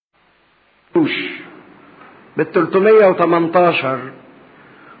بال 318.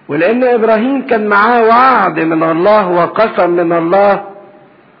 ولأن إبراهيم كان معاه وعد من الله وقسم من الله،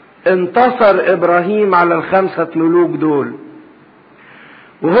 انتصر إبراهيم على ال5 ملوك دول.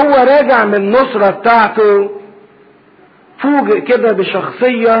 وهو راجع من النصرة بتاعته فوجئ كده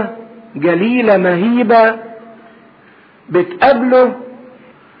بشخصية جليلة مهيبة بتقابله،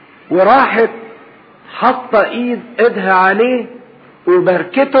 وراحت حاطة ايدها عليه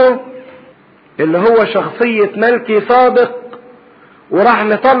وبركته، اللي هو شخصية ملكي صادق. وراح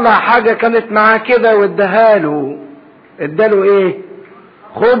نطلع حاجة كانت معاه كده واداله ايه؟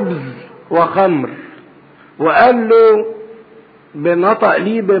 خبز وخمر، وقال له بنطق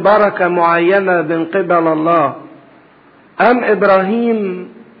لي ببركة معينة من قبل الله. قام إبراهيم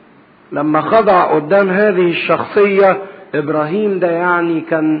لما خضع قدام هذه الشخصية، إبراهيم ده يعني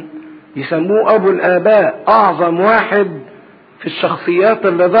كان يسموه أبو الآباء، أعظم واحد في الشخصيات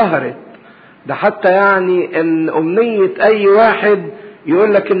اللي ظهرت. ده حتى يعني إن أمنية أي واحد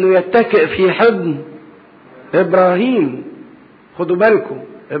يقول لك إنه يتكئ في حضن إبراهيم. خدوا بالكم،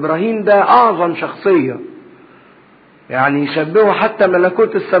 إبراهيم ده أعظم شخصية، يعني يشبهه حتى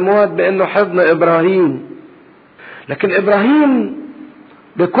ملكوت السماوات بأنه حضن إبراهيم. لكن إبراهيم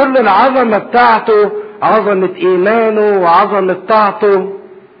بكل العظمة بتاعته، عظمة إيمانه وعظمة طاعته،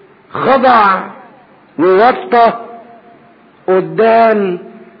 خضع ووطى قدام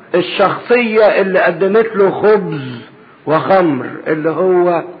الشخصية اللي قدمت له خبز وخمر، اللي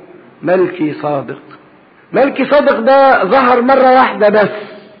هو ملكي صادق. ملكي صادق ده ظهر مرة واحدة بس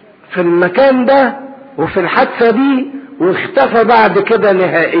في المكان ده وفي الحادثة دي، واختفى بعد كده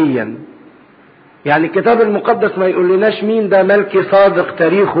نهائيا. يعني الكتاب المقدس ما يقول لناش مين ده ملكي صادق،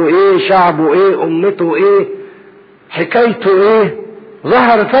 تاريخه ايه، شعبه ايه، امته ايه، حكايته ايه.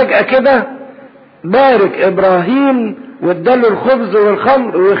 ظهر فجأة كده، بارك ابراهيم واداله الخبز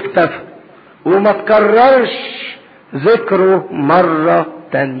والخمر واختفى، وما تكررش ذكره مرة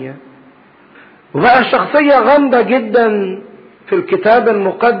تانية. وبقى شخصية غامضة جدا في الكتاب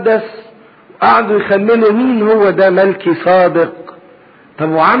المقدس، قعدوا يخمنوا مين هو ده ملكي صادق. طب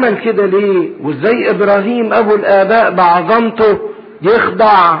وعمل كده ليه؟ وازاي ابراهيم ابو الاباء بعظمته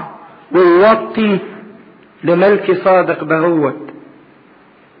يخضع ويوطي لملكي صادق دهوت؟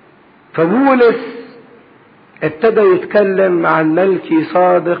 فبولس ابتدى يتكلم عن ملكي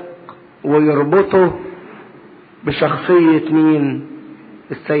صادق ويربطه بشخصية مين؟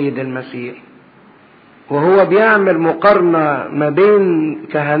 السيد المسيح. وهو بيعمل مقارنة ما بين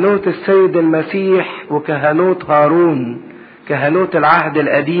كهنوت السيد المسيح وكهنوت هارون، كهنوت العهد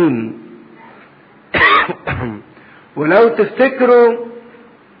القديم. ولو تفتكروا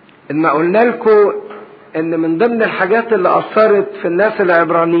ان قلنا لكم ان من ضمن الحاجات اللي اثرت في الناس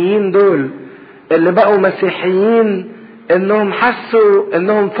العبرانيين دول اللي بقوا مسيحيين، انهم حسوا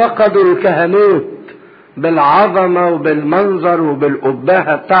انهم فقدوا الكهنوت بالعظمة وبالمنظر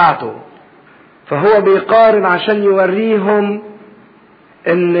وبالأبهة بتاعته. فهو بيقارن عشان يوريهم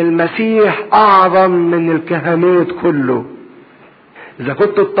ان المسيح اعظم من الكهنوت كله. اذا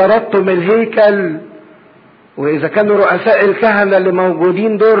كنتوا اضطردتم الهيكل، واذا كانوا رؤساء الكهنة اللي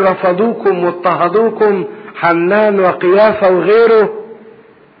موجودين دول رفضوكم واضطهدوكم، حنان وقيافة وغيره،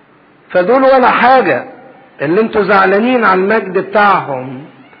 فدول ولا حاجة اللي انتوا زعلانين على المجد بتاعهم،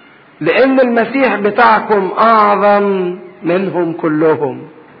 لان المسيح بتاعكم اعظم منهم كلهم.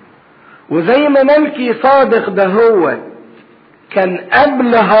 وزي ما ملكي صادق ده هو كان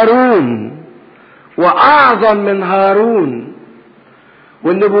قبل هارون واعظم من هارون،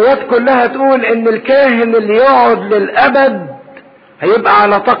 والنبوات كلها تقول ان الكاهن اللي يقعد للابد هيبقى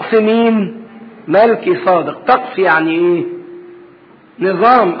على طقس مين؟ ملكي صادق. طقس يعني ايه؟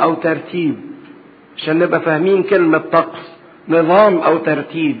 نظام او ترتيب، عشان نبقى فاهمين كلمة طقس، نظام او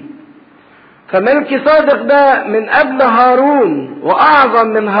ترتيب. فملكي صادق ده من قبل هارون واعظم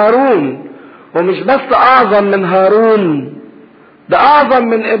من هارون، ومش بس اعظم من هارون، ده اعظم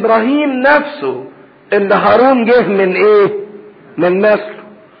من ابراهيم نفسه اللي هارون جه من ايه؟ من نسله.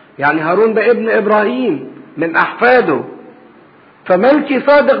 يعني هارون ده ابن ابراهيم من احفاده. فملكي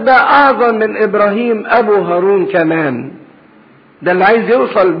صادق ده اعظم من ابراهيم ابو هارون كمان. ده اللي عايز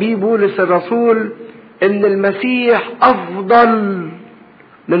يوصل بيه بولس الرسول، ان المسيح افضل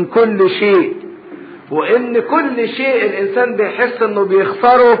من كل شيء، وان كل شيء الانسان بيحس انه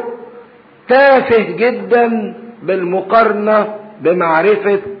بيخسره تافه جدا بالمقارنة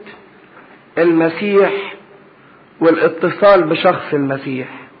بمعرفة المسيح والاتصال بشخص المسيح.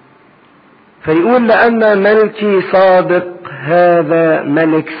 فيقول لأن ملكي صادق هذا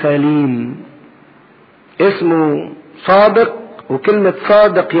ملك سليم. اسمه صادق، وكلمة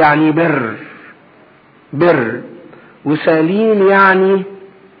صادق يعني بر، وسليم يعني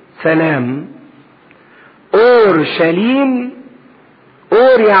سلام. اورشليم،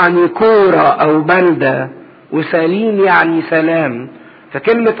 اور يعني كورة او بلدة، وسليم يعني سلام.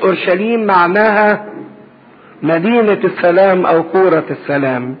 فكلمة اورشليم معناها مدينة السلام او كورة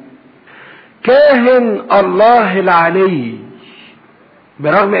السلام. كاهن الله العلي،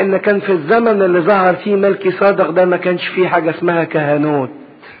 برغم ان كان في الزمن اللي ظهر فيه ملكي صادق ده ما كانش فيه حاجة اسمها كهنوت،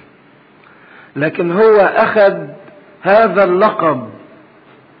 لكن هو اخذ هذا اللقب.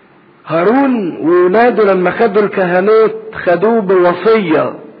 هارون وولاده لما خدوا الكهنوت خدوه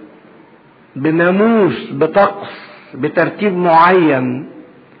بوصية، بناموس، بطقس، بترتيب معين.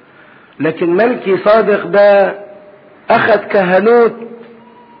 لكن ملكي صادق ده اخذ كهنوت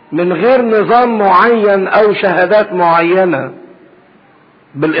من غير نظام معين او شهادات معينة،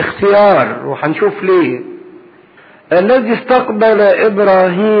 بالاختيار، وهنشوف ليه. الذي استقبل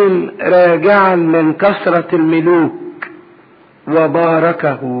ابراهيم راجعا من كثرة الملوك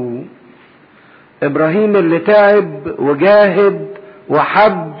وباركه. ابراهيم اللي تعب وجاهد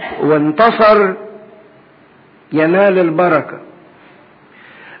وحب وانتصر ينال البركة.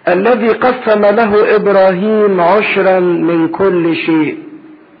 الذي قسم له ابراهيم عشرا من كل شيء.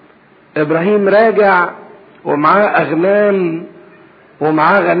 ابراهيم راجع ومعاه اغنام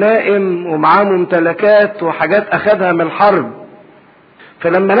ومعاه غنائم ومعاه ممتلكات وحاجات اخدها من الحرب.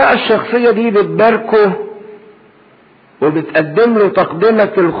 فلما لقى الشخصية دي بتباركه وبتقدم له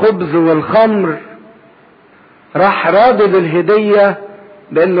تقدمة الخبز والخمر، راح رادد الهدية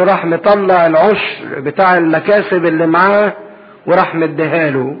بانه راح مطلع العشر بتاع المكاسب اللي معاه وراح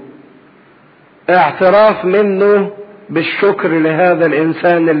مديهاله، اعتراف منه بالشكر لهذا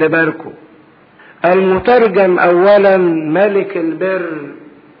الانسان اللي باركه. المترجم اولا ملك البر،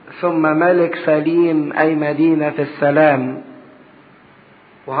 ثم ملك سليم اي مدينة السلام.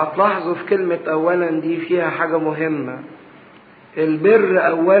 وهتلاحظوا في كلمة اولا دي فيها حاجة مهمة، البر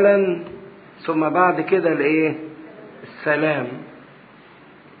اولا ثم بعد كده الايه؟ السلام.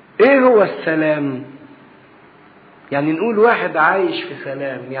 ايه هو السلام؟ يعني نقول واحد عايش في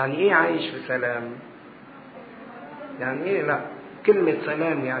سلام، يعني ايه عايش في سلام؟ يعني ايه؟ لا، كلمة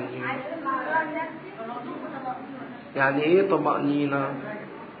سلام يعني ايه؟ يعني ايه طمأنينة؟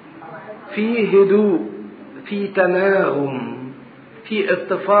 في هدوء، في تناغم، في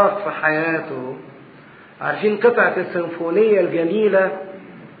اتفاق في حياته. عارفين قطعة السيمفونية الجميلة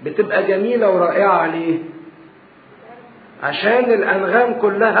بتبقى جميلة ورائعة ليه؟ عشان الأنغام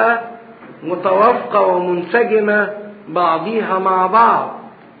كلها متوافقة ومنسجمة بعضيها مع بعض،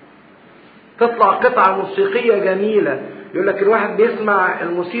 تطلع قطعة موسيقية جميلة. يقول لك الواحد بيسمع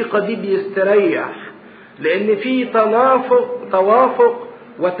الموسيقى دي بيستريح، لأن في توافق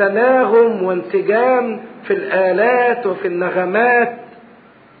وتناغم وانسجام في الآلات وفي النغمات،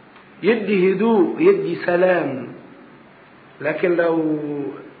 يدي هدوء، يدي سلام. لكن لو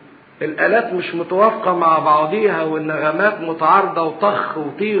الآلات مش متوافقة مع بعضيها والنغمات متعارضة وطخ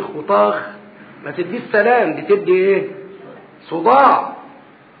وطيخ وطاخ، ما تديش سلام، دي تدي ايه؟ صداع.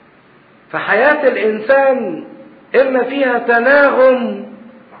 فحياة الإنسان إما فيها تناغم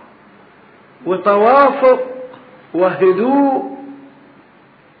وتوافق وهدوء،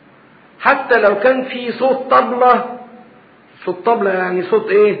 حتى لو كان في صوت طبلة، صوت طبلة يعني صوت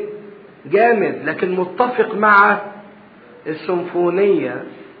ايه؟ جامد، لكن متفق مع السيمفونية.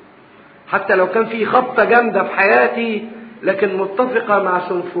 حتى لو كان في خبطة جامدة في حياتي لكن متفقة مع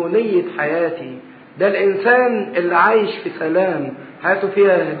سيمفونية حياتي. ده الإنسان اللي عايش في سلام، حياته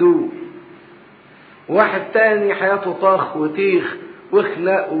فيها هدوء. واحد تاني حياته طخ وطيخ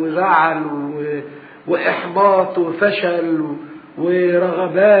وخناق وزعل وإحباط وفشل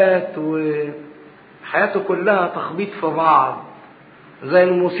ورغبات، وحياته كلها تخبيط في بعض زي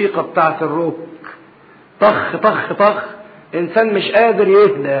الموسيقى بتاعت الروك، طخ طخ طخ. إنسان مش قادر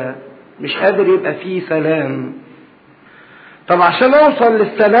يهدى، مش قادر يبقى فيه سلام. طب عشان أوصل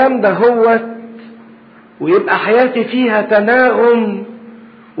للسلام ده ويبقى حياتي فيها تناغم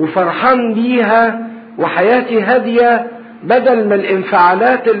وفرحان بيها وحياتي هادية، بدل من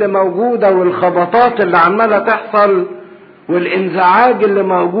الانفعالات اللي موجودة والخبطات اللي عمالة تحصل والانزعاج اللي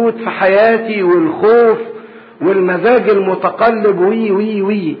موجود في حياتي والخوف والمزاج المتقلب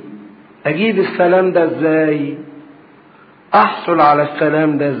وي اجيب السلام ده ازاي؟ احصل على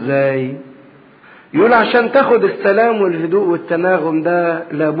السلام ده ازاي؟ يقول عشان تاخد السلام والهدوء والتناغم ده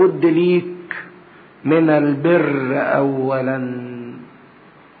لابد ليك من البر اولا.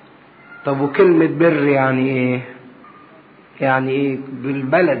 طب وكلمة بر يعني ايه؟ يعني ايه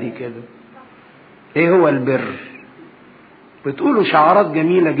بالبلدي كده؟ ايه هو البر؟ بتقولوا شعارات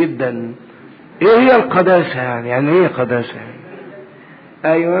جميلة جدا. ايه هي القداسة يعني ايه قداسة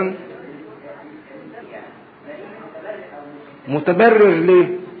ايوه. متبرر ليه؟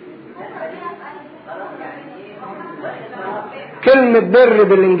 كلمة بر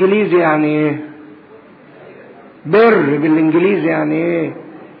بالانجليزي يعني ايه؟ بر بالانجليزي يعني ايه؟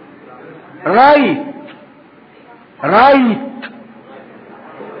 رايت.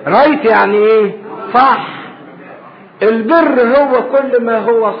 رايت يعني ايه؟ صح. البر هو كل ما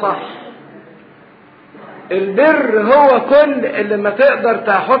هو صح. البر هو كل اللي ما تقدر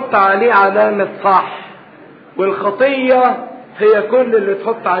تحط عليه علامة صح، والخطية هي كل اللي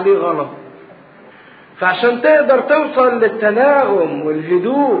تحط عليه غلط. فعشان تقدر توصل للتناغم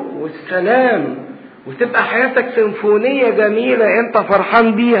والهدوء والسلام وتبقى حياتك سيمفونية جميلة انت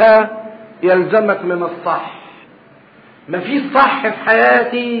فرحان بيها، يلزمك من الصح. مفيش صح في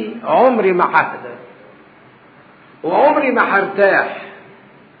حياتي عمري ما ههدى، وعمري ما هرتاح،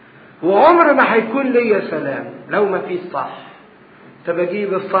 وعمر ما هيكون ليا سلام لو ما فيش صح. طب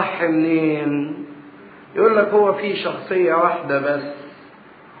اجيب الصح منين؟ يقول لك هو في شخصية واحدة بس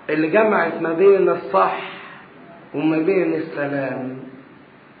اللي جمعت ما بين الصح وما بين السلام،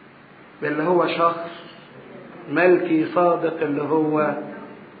 اللي هو شخص ملكي صادق اللي هو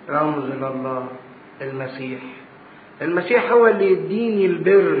رمز لله، المسيح. المسيح هو اللي يديني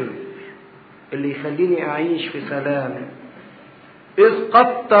البر اللي يخليني اعيش في سلام. إذ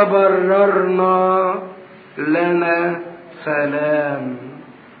قد تبررنا لنا سلام.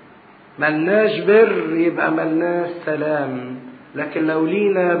 ملناش بر يبقى ملناش سلام، لكن لو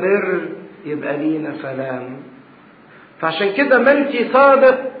لينا بر يبقى لينا سلام. فعشان كده ملكي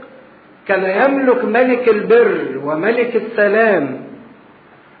صادق كان يملك ملك البر وملك السلام،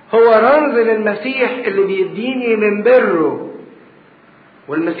 هو رمز للمسيح اللي بيديني من بره.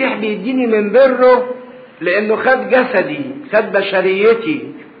 والمسيح بيديني من بره لانه خد جسدي، خد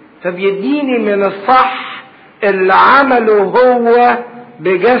بشريتي، فبيديني من الصح اللي عمله هو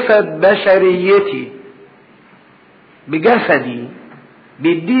بجسد بشريتي، بجسدي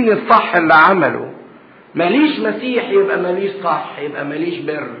بيديني الصح اللي عمله. ماليش مسيح يبقى ماليش صح، يبقى ماليش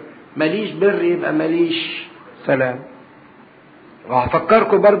بر، ماليش بر يبقى ماليش سلام.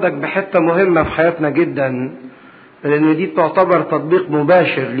 وهفكركم بردك بحتة مهمة في حياتنا جدا، لان دي تعتبر تطبيق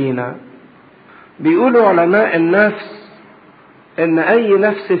مباشر لينا. بيقولوا علماء النفس ان اي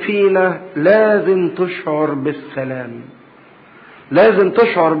نفس فينا لازم تشعر بالسلام، لازم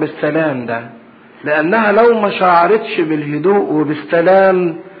تشعر بالسلام ده، لانها لو ما شعرتش بالهدوء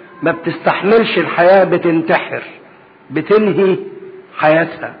وبالسلام ما بتستحملش الحياة، بتنتحر، بتنهي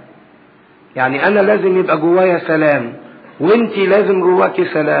حياتها. يعني انا لازم يبقى جوايا سلام، وانتي لازم جواكي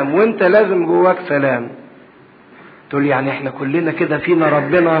سلام، وانت لازم جواك سلام. تقول يعني احنا كلنا كده فينا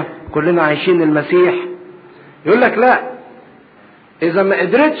ربنا، كلنا عايشين المسيح؟ يقول لك لا، اذا ما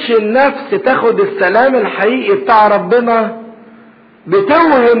قدرتش النفس تاخد السلام الحقيقي بتاع ربنا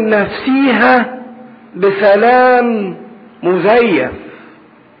بتوهم نفسيها بسلام مزيف،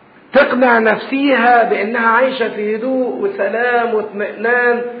 تقنع نفسيها بانها عايشة في هدوء وسلام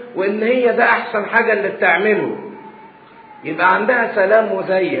واطمئنان، وان هي ده احسن حاجة اللي بتعمله، يبقى عندها سلام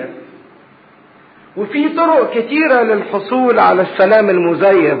مزيف. وفي طرق كتيرة للحصول على السلام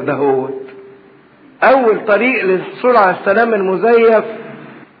المزيف دهوت. اول طريق للحصول على السلام المزيف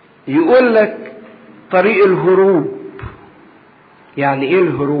يقول لك طريق الهروب. يعني ايه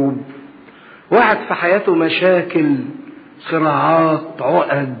الهروب؟ واحد في حياته مشاكل، صراعات،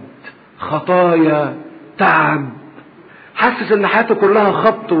 عقد، خطايا، تعب، حاسس ان حياته كلها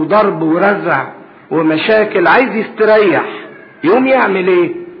خبط وضرب ورزع ومشاكل، عايز يستريح، يقوم يعمل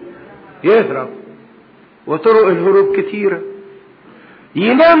ايه؟ يهرب. وطرق الهروب كتيرة.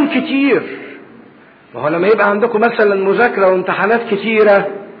 ينام كتير. وهو لما يبقى عندكم مثلا مذاكرة وامتحانات كتيرة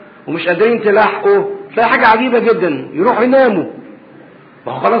ومش قادرين تلاحقوا، تلاقي حاجة عجيبة جدا، يروحوا يناموا.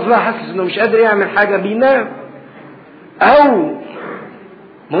 وهو خلاص بقى حاسس انه مش قادر يعمل حاجة، بينام. او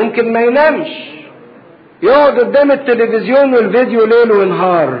ممكن ما ينامش، يقعد قدام التلفزيون والفيديو ليل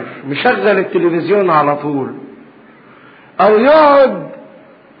ونهار، مشغل التلفزيون على طول. او يقعد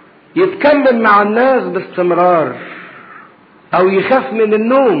يتكلم مع الناس باستمرار، او يخاف من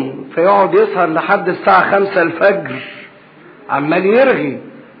النوم فيقعد يسهر لحد الساعة 5 الفجر عمال يرغي،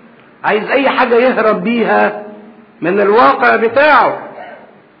 عايز اي حاجة يهرب بيها من الواقع بتاعه.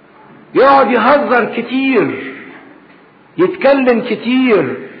 يقعد يهزر كتير، يتكلم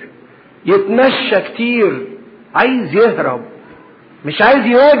كتير، يتمشى كتير، عايز يهرب، مش عايز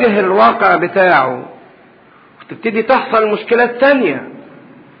يواجه الواقع بتاعه. وتبتدي تحصل مشكلات تانية،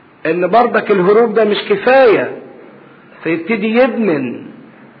 ان برضك الهروب ده مش كفاية، فيبتدي يدمن،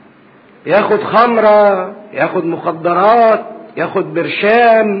 ياخد خمرة، ياخد مخدرات، ياخد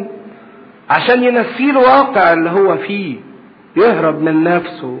برشام، عشان ينسيه الواقع اللي هو فيه، يهرب من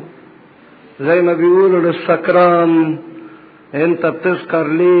نفسه. زي ما بيقولوا للسكران انت بتسكر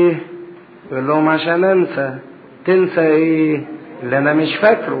ليه؟ يقول لهم عشان انسى. تنسى ايه؟ اللي انا مش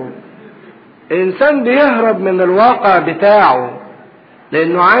فاكره. الانسان بيهرب من الواقع بتاعه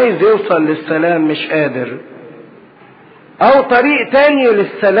لانه عايز يوصل للسلام مش قادر. او طريق تاني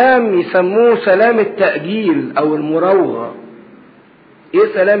للسلام يسموه سلام التأجيل او المراوغة.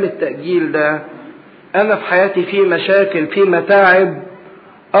 ايه سلام التأجيل ده؟ انا في حياتي في مشاكل، في متاعب،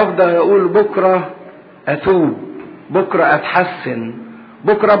 افضل اقول بكرة اتوب، بكرة اتحسن،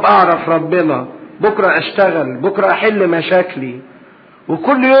 بكرة ابقى اعرف ربنا، بكرة اشتغل، بكرة احل مشاكلي،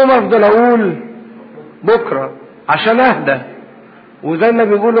 وكل يوم افضل اقول بكرة عشان اهدى. وزي ما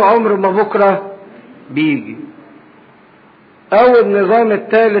بيقولوا عمر ما بكرة بيجي. او النظام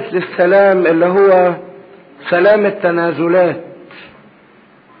الثالث للسلام اللي هو سلام التنازلات.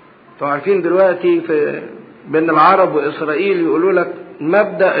 انتوا عارفين دلوقتي في بين العرب واسرائيل يقولوا لك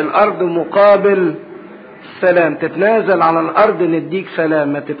مبدأ الارض مقابل السلام، تتنازل على الارض نديك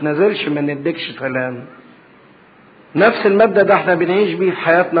سلام، ما تتنازلش ما نديكش سلام. نفس المبدأ ده احنا بنعيش بيه في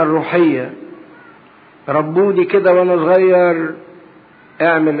حياتنا الروحية. ربوني كده وانا صغير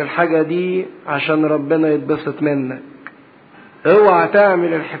اعمل الحاجة دي عشان ربنا يتبسط منك، اوعى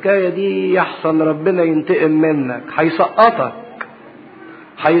تعمل الحكاية دي يحسن ربنا ينتقم منك، هيسقطك،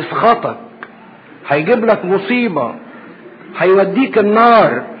 هيسخطك، هيجيب لك مصيبة، هيوديك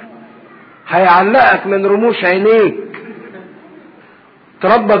النار، هيعلقك من رموش عينيك.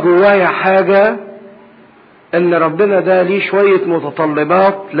 تربى جوايا حاجة ان ربنا ده ليه شوية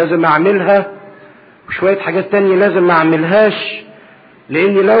متطلبات لازم اعملها وشوية حاجات تانية لازم ما اعملهاش،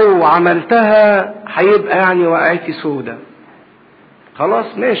 لاني لو عملتها هيبقى يعني وقعتي سودة.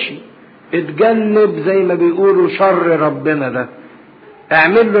 خلاص ماشي، اتجنب زي ما بيقولوا شر ربنا ده،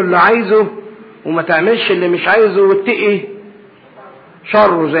 اعمل له اللي عايزه وما تعملش اللي مش عايزه، واتقي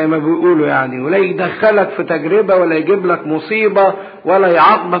شره زي ما بيقولوا يعني، ولا يدخلك في تجربة ولا يجيب لك مصيبة ولا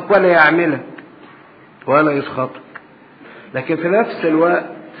يعاقبك ولا يعملك ولا يسخطك. لكن في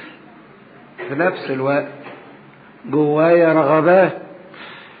نفس الوقت جوايا رغبات،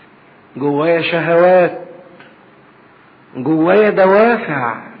 جوايا شهوات، جوايا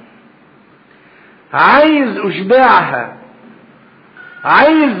دوافع عايز اشبعها،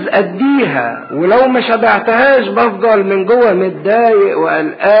 عايز اديها، ولو ما شبعتهاش بفضل من جوه متضايق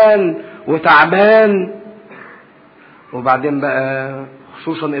وقلقان وتعبان. وبعدين بقى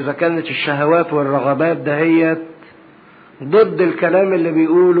خصوصا اذا كانت الشهوات والرغبات دهيت ضد الكلام اللي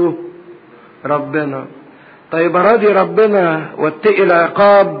بيقوله ربنا. طيب اراضي ربنا واتقي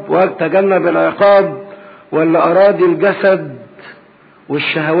العقاب واتجنب العقاب، ولا اراضي الجسد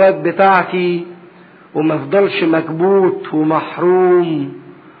والشهوات بتاعتي وما افضلش مكبوت ومحروم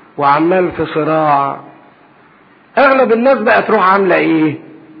وعمال في صراع؟ اغلب الناس بقى تروح عامله ايه؟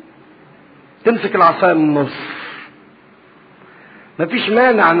 تمسك العصايه من النص. مفيش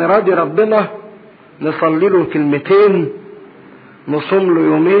مانع نراضي ربنا، نصلي له كلمتين، نصوم له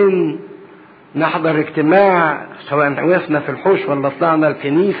يومين، نحضر اجتماع سواء وقفنا في الحوش ولا طلعنا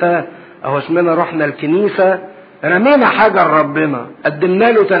الكنيسه او اسمنا رحنا الكنيسه، رمينا حاجه لربنا، قدمنا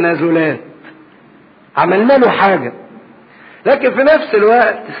له تنازلات، عملنا له حاجه. لكن في نفس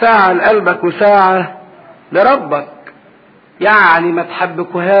الوقت ساعه لقلبك وساعه لربك، يعني ما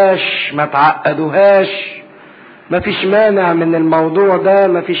تحبكوهاش ما تعقدوهاش. ما فيش مانع من الموضوع ده،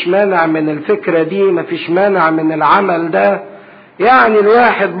 ما فيش مانع من الفكره دي، ما فيش مانع من العمل ده، يعني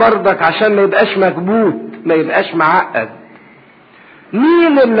الواحد برضك عشان ما يبقاش مكبوت ما يبقاش معقد.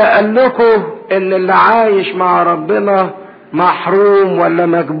 مين اللي قال لكم ان اللي عايش مع ربنا محروم ولا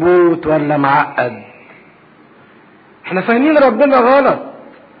مكبوت ولا معقد؟ احنا فاهمين ربنا غلط.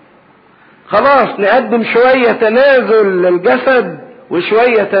 خلاص نقدم شوية تنازل للجسد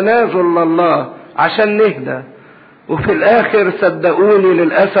وشوية تنازل لله عشان نهدى، وفي الاخر صدقوني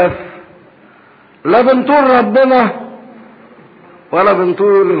للأسف لا بنطول ربنا ولا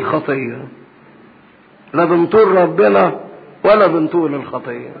بنطول الخطية، لا بنطول ربنا ولا بنطول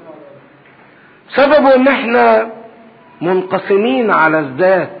الخطية. سببه ان احنا منقسمين على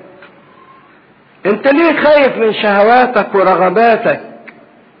الذات. انت ليه خايف من شهواتك ورغباتك؟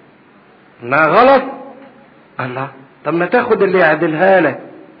 ما غلط؟ الله، طب ما تاخد اللي يعدلها لك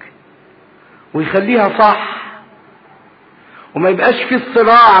ويخليها صح وما يبقاش في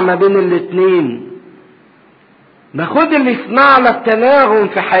الصراع ما بين الاتنين. ما خد اللي يصنع لك تناغم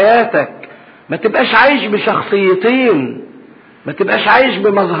في حياتك، ما تبقاش عايش بشخصيتين، ما تبقاش عايش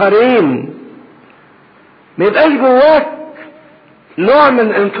بمظهرين، ما يبقاش جواك نوع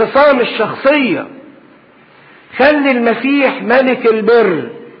من انفصام الشخصية. خلي المسيح ملك البر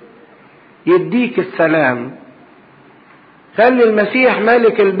يديك السلام، خلي المسيح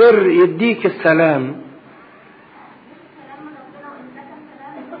ملك البر يديك السلام.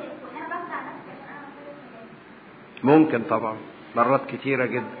 ممكن طبعا، مرات كتيرة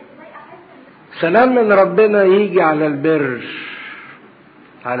جدا. سلام من ربنا يجي على البر،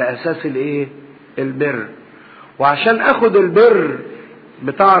 على اساس الايه؟ البر. وعشان اخد البر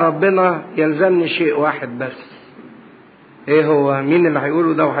بتاع ربنا يلزمني شيء واحد بس. ايه هو؟ مين اللي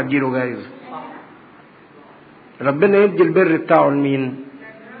هيقوله ده وهديله جايزة؟ ربنا يدي البر بتاعه لمين؟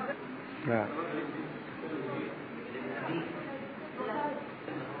 لا.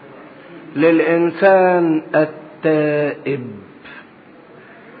 للإنسان التائب.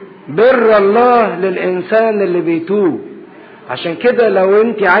 بر الله للإنسان اللي بيتوب. عشان كده لو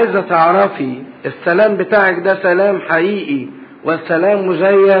انت عايزة تعرفي السلام بتاعك ده سلام حقيقي والسلام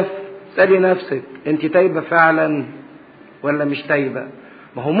مزيف، اسألي نفسك انت تايبة فعلا ولا مش تايبة؟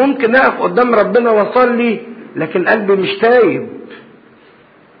 ما هو ممكن اقف قدام ربنا واصلي لكن قلبي مش تايب.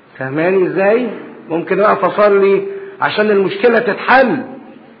 فهماني ازاي؟ ممكن اقف اصلي عشان المشكلة تتحل،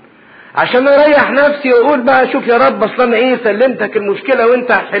 عشان اريح نفسي واقول بقى شوف يا رب اصل انا ايه سلمتك المشكلة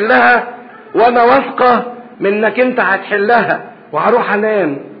وانت هتحلها، وانا واثقة من انك انت هتحلها، وهروح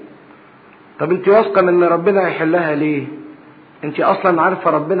انام. طب انت واثقة من ان ربنا هيحلها ليه؟ انت اصلا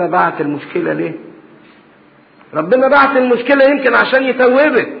عارفة ربنا بعت المشكلة ليه؟ ربنا بعت المشكلة يمكن عشان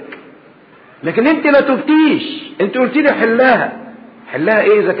يتوبك، لكن انت ما تبتيش. انت قلتي لي حلها. حلها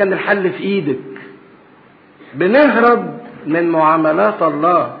ايه اذا كان الحل في ايدك؟ بنهرب من معاملات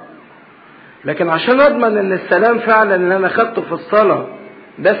الله. لكن عشان اضمن ان السلام فعلا اللي انا خدته في الصلاة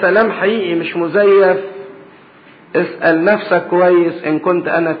ده سلام حقيقي مش مزيف، اسأل نفسك كويس ان كنت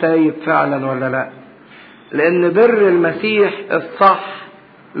انا تايب فعلا ولا لا. لان بر المسيح الصح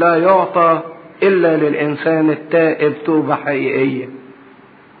لا يعطى الا للانسان التائب توبة حقيقية.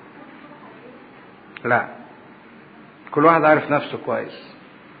 لا، كل واحد عارف نفسه كويس.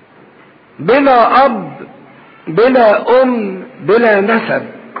 بلا اب بلا ام بلا نسب.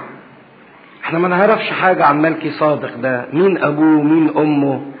 احنا ما نعرفش حاجة عن ملكي صادق ده، مين ابوه مين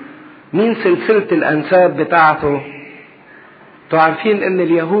امه مين سلسلة الانساب بتاعته. انتوا عارفين ان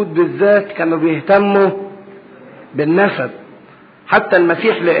اليهود بالذات كانوا بيهتموا بالنسب. حتى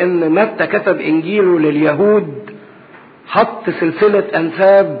المسيح لان متى كتب انجيله لليهود حط سلسلة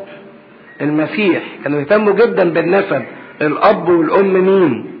انساب المسيح، كانوا يهتموا جدا بالنسب، الاب والام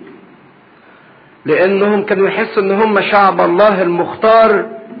مين، لانهم كانوا يحسوا ان هم شعب الله المختار،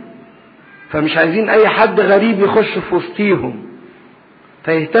 فمش عايزين اي حد غريب يخش في وسطيهم،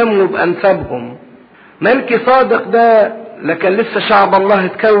 فيهتموا بانسابهم. ملكي صادق ده لا كان لسه شعب الله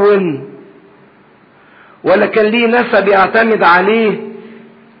اتكون ولا كان ليه نسب يعتمد عليه.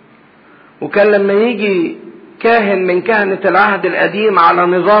 وكان لما يجي كاهن من كهنة العهد القديم على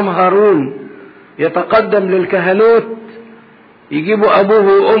نظام هارون يتقدم للكهنوت، يجيبوا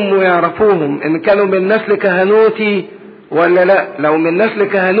ابوه وامه يعرفوهم ان كانوا من نسل كهنوتي ولا لا. لو من نسل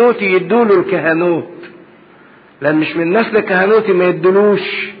كهنوتي يدوله الكهنوت، لان مش من نسل كهنوتي ما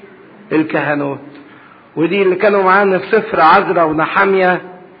يدلوش الكهنوت. ودي اللي كانوا معانا في سفر عزرا ونحمية،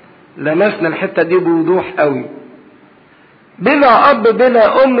 لمسنا الحتة دي بوضوح قوي. بلا اب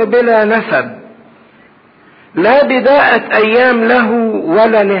بلا ام بلا نسب، لا بداية ايام له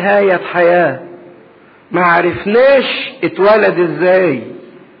ولا نهاية حياة. ما عرفناش اتولد ازاي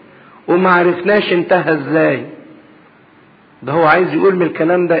وما عرفناش انتهى ازاي. ده هو عايز يقول من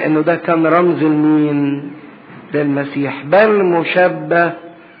الكلام ده انه ده كان رمز لمين؟ للمسيح، بل مشبه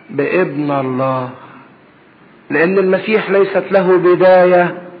بابن الله. لان المسيح ليست له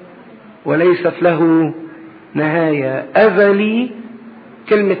بداية وليست له نهاية. ازلي،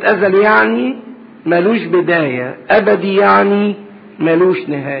 كلمة ازلي يعني ملوش بداية، ابدي يعني ملوش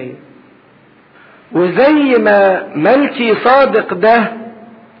نهاية. وزي ما ملكي صادق ده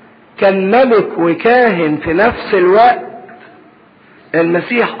كان ملك وكاهن في نفس الوقت،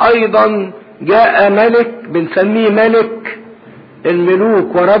 المسيح ايضا جاء ملك، بنسميه ملك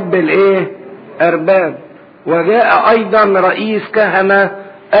الملوك ورب الايه؟ ارباب. وجاء ايضا رئيس كهنة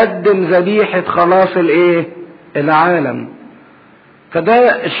قدم ذبيحة خلاص الايه؟ العالم.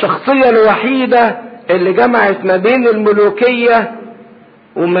 فده الشخصية الوحيدة اللي جمعت ما بين الملوكية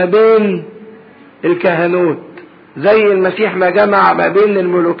وما بين الكهنوت، زي المسيح ما جمع ما بين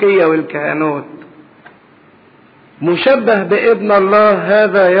الملوكية والكهنوت. مشبه بابن الله،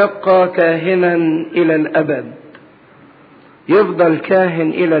 هذا يبقى كاهنا الى الابد، يفضل كاهن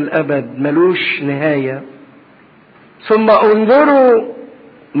الى الابد ملوش نهاية. ثم انظروا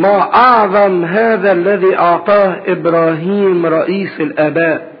ما اعظم هذا الذي اعطاه ابراهيم رئيس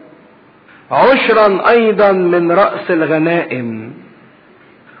الاباء، عشرا ايضا من رأس الغنائم.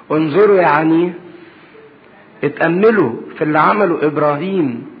 انظروا يعني اتأملوا في اللي عمله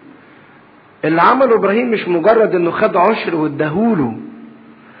ابراهيم. اللي عمله ابراهيم مش مجرد انه خد عشر واداهوله،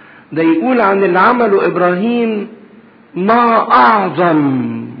 ده يقول عن اللي عمله ابراهيم ما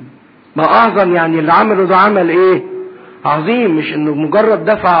اعظم يعني اللي عمله ده عمل ايه عظيم. مش انه مجرد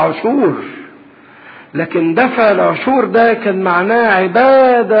دفع عشور، لكن دفع العشور ده كان معناه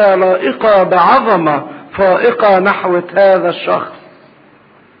عبادة لائقة بعظمة فائقة نحو هذا الشخص.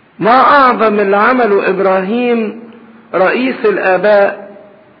 ما اعظم اللي عمله ابراهيم رئيس الاباء،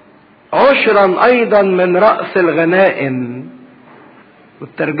 عشرا ايضا من رأس الغنائم.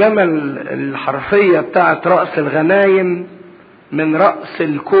 والترجمة الحرفية بتاعت رأس الغنايم من رأس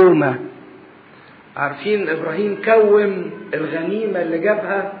الكومة. عارفين ابراهيم كوم الغنيمة اللي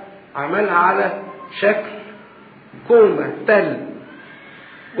جابها، عملها على شكل كومة تل،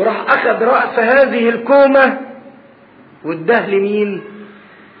 وراح اخذ رأس هذه الكومة واداه لمين؟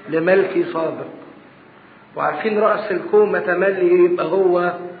 لملكي صادق. وعارفين رأس الكومة تملي يبقى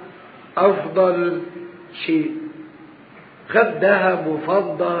هو افضل شيء. خد ذهب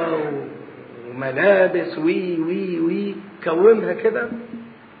وفضة وملابس وي كومها كده،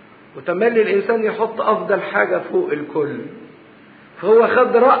 وتملي الانسان يحط افضل حاجة فوق الكل. فهو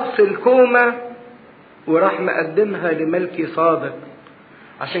خد رأس الكومة وراح مقدمها لملكي صادق.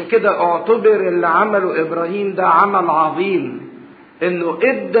 عشان كده اعتبر اللي عمله ابراهيم ده عمل عظيم، انه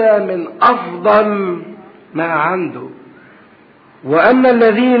ادى من افضل ما عنده. واما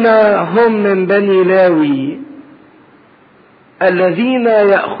الذين هم من بني لاوي الذين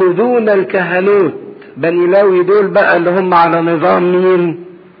يأخذون الكهنوت، بني لاوي دول بقى اللي هم على نظام مين؟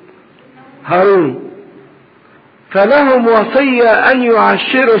 هارون. فلهم وصية ان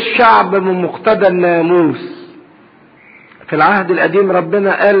يعشروا الشعب من مقتضى الناموس. في العهد القديم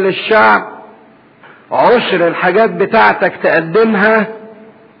ربنا قال للشعب عشر الحاجات بتاعتك تقدمها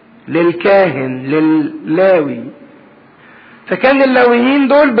للكاهن لللاوي. فكان اللاويين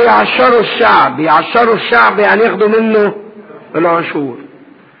دول بيعشروا الشعب يعني ياخدوا منه العشور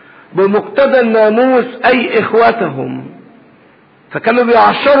بمقتضى الناموس اي اخوتهم. فكانوا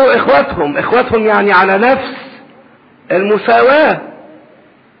بيعشروا اخوتهم يعني على نفس المساواة.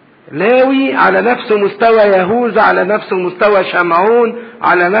 لاوي على نفس مستوى يهوذا، على نفس مستوى شمعون،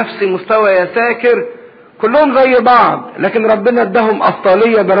 على نفس مستوى يساكر، كلهم زي بعض. لكن ربنا اداهم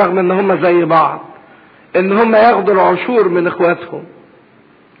افضلية بالرغم ان هم زي بعض، ان هم ياخدوا العشور من اخواتهم،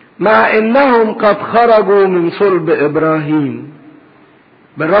 مع انهم قد خرجوا من صلب ابراهيم.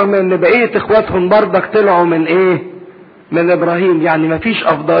 بالرغم ان بقية اخواتهم برضك طلعوا من ايه؟ من ابراهيم. يعني مفيش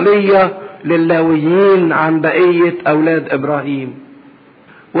افضلية للاويين عن بقية اولاد ابراهيم.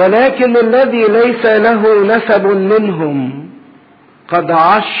 ولكن الذي ليس له نسب منهم قد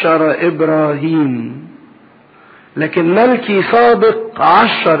عشر ابراهيم. لكن ملكي صادق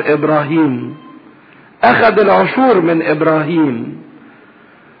عشر ابراهيم، اخذ العشور من ابراهيم.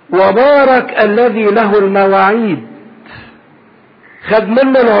 وبارك الذي له المواعيد، خد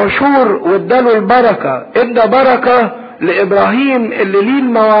منه العشور واداله البركة. ادى بركة لابراهيم اللي ليه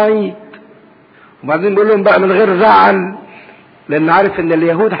المواعيد. وبعدين بيقول لهم بقى من غير زعل، لان عارف ان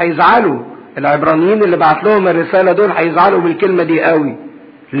اليهود هيزعلوا، العبرانيين اللي بعت لهم الرسالة دول هيزعلوا بالكلمة دي قوي.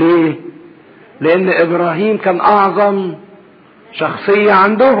 ليه؟ لان ابراهيم كان اعظم شخصية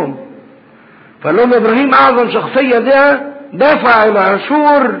عندهم. فقال لهم ابراهيم اعظم شخصية ده دفع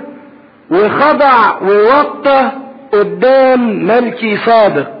العشور وخضع ووطى قدام ملكي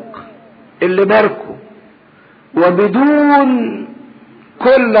صادق اللي باركه، وبدون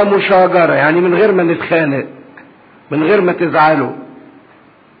كل مشاجرة، يعني من غير ما نتخانق، من غير ما تزعلوا.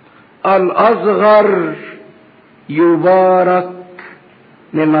 الاصغر يبارك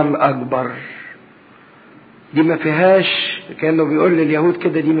من الاكبر. دي ما فيهاش، كانوا بيقول لليهود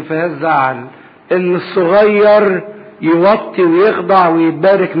كده، دي ما فيهاش زعل، ان الصغير يوطي ويخضع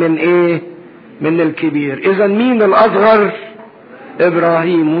ويتبارك من ايه؟ من الكبير. اذا مين الاصغر؟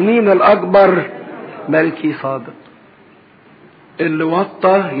 ابراهيم. ومين الاكبر؟ ملكي صادق. اللي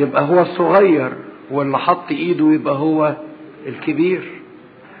وطى يبقى هو الصغير، واللي حط ايده يبقى هو الكبير.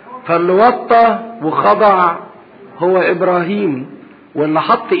 فاللي وطى وخضع هو ابراهيم، واللي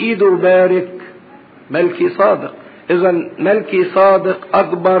حط ايده وبارك ملكي صادق. اذا ملكي صادق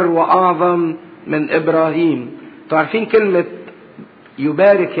اكبر واعظم من ابراهيم. انتوا عارفين كلمة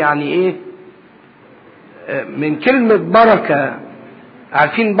يبارك يعني ايه؟ من كلمة بركة.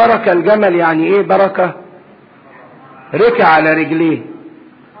 عارفين بركة الجمل يعني ايه؟ بركة ركع على رجليه.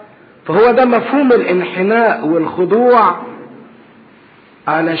 فهو ده مفهوم الانحناء والخضوع،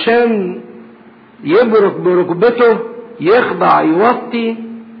 علشان يبرك بركبته، يخضع يوطي،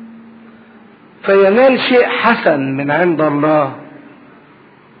 فينال شيء حسن من عند الله.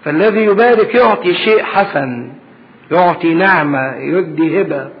 فالذي يبارك يعطي شيء حسن، يعطي نعمة، يدي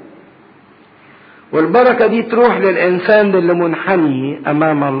هبة. والبركة دي تروح للإنسان اللي منحني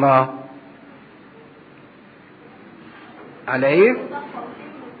أمام الله. على ايه؟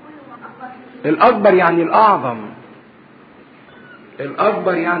 الاكبر يعني الاعظم.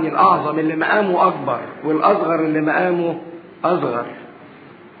 الاكبر يعني الاعظم، اللي مقامه اكبر، والاصغر اللي مقامه اصغر.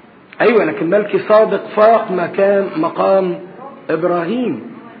 ايوه، لكن ملكي صادق فاق مقام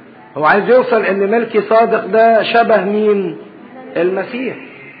ابراهيم. هو عايز يوصل ان ملكي صادق ده شبه مين؟ المسيح.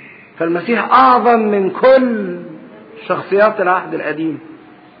 فالمسيح اعظم من كل شخصيات العهد القديم.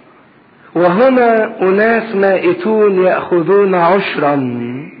 وهنا اناس مائتون ياخذون عشرا.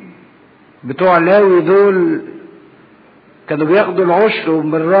 بتوع لاوي دول كانوا بياخدوا العشر،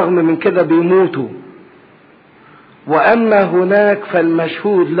 وبالرغم من كده بيموتوا. واما هناك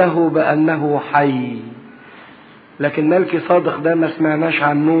فالمشهود له بانه حي. لكن ملكي صادق ده ما سمعناش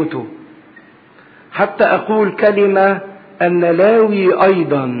عن موته. حتى اقول كلمة ان لاوي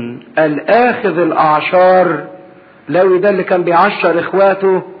ايضا الاخذ الاعشار، لاوي ده اللي كان بيعشر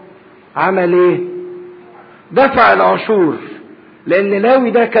اخواته، عمل ايه؟ دفع العشور. لان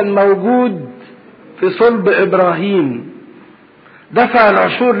لاوي ده كان موجود في صلب ابراهيم. دفع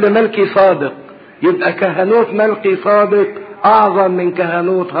العشور لملكي صادق. يبقى كهنوت ملكي صادق اعظم من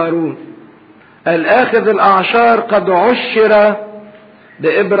كهنوت هارون. الاخذ الاعشار قد عشر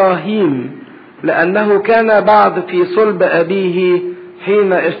بابراهيم، لانه كان بعد في صلب ابيه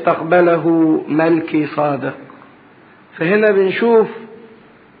حين استقبله ملكي صادق. فهنا بنشوف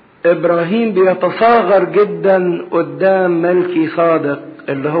ابراهيم بيتصاغر جدا قدام ملكي صادق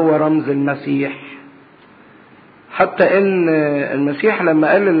اللي هو رمز المسيح. حتى ان المسيح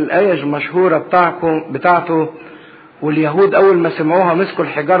لما قال الايه المشهوره بتاعته، واليهود اول ما سمعوها مسكوا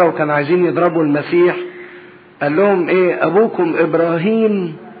الحجاره وكانوا عايزين يضربوا المسيح، قال لهم ايه؟ ابوكم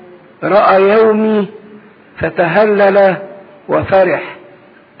ابراهيم راى يومي فتهلل وفرح.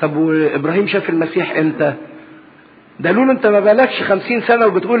 طب وابراهيم شاف المسيح امتى؟ ده له انت ما بالكش 50 سنه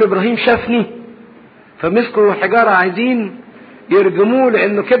وبتقول ابراهيم شافني. فمسكوا حجاره عايزين يرجموه،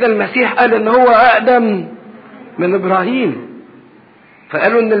 لانه كده المسيح قال ان هو اقدم من ابراهيم.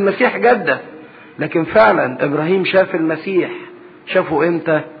 فقالوا ان المسيح جده. لكن فعلا ابراهيم شاف المسيح. شافه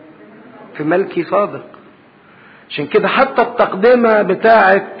امتى؟ في ملكي صادق. عشان كده حتى التقدمة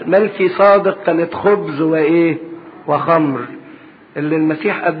بتاعت ملكي صادق كانت خبز وايه؟ وخمر. اللي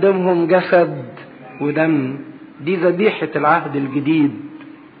المسيح قدمهم جسد ودم. دي ذبيحة العهد الجديد.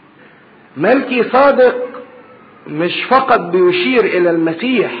 ملكي صادق مش فقط بيشير الى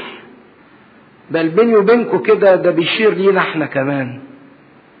المسيح، بل بيني وبينكم كده ده بيشير لينا احنا كمان،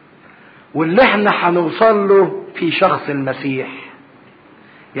 واللي احنا هنوصل له في شخص المسيح.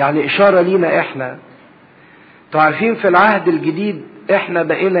 يعني اشارة لينا احنا. انتوا عارفين في العهد الجديد احنا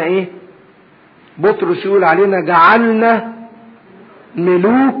بقينا ايه؟ بطرس يقول علينا جعلنا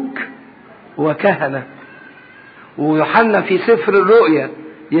ملوك وكهنة. ويوحنا في سفر الرؤيا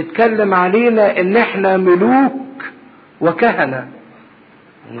يتكلم علينا ان احنا ملوك وكهنة.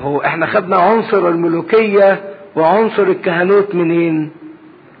 هو احنا خدنا عنصر الملوكية وعنصر الكهنوت منين؟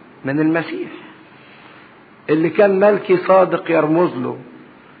 من المسيح اللي كان ملكي صادق يرمز له.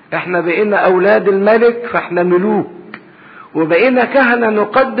 احنا بقينا اولاد الملك، فاحنا ملوك، وبقينا كهنة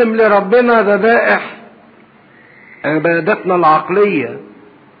نقدم لربنا ذبائح عبادتنا العقلية.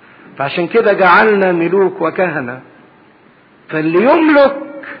 فعشان كده جعلنا ملوك وكهنة. فاللي يملك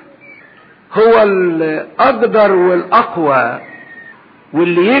هو الأقدر والأقوى،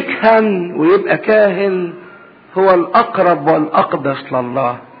 واللي يكهن ويبقى كاهن هو الأقرب والأقدس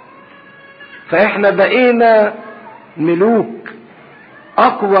لله. فإحنا بقينا ملوك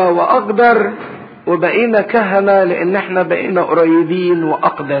أقوى وأقدر، وبقينا كهنة لأن إحنا بقينا قريبين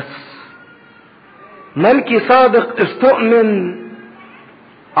وأقدس. ملكي صادق استؤمن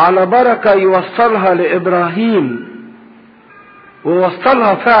على بركة يوصلها لإبراهيم،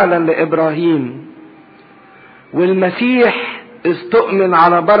 ووصلها فعلا لإبراهيم. والمسيح استؤمن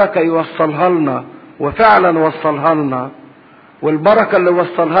على بركة يوصلها لنا، وفعلا وصلها لنا. والبركة اللي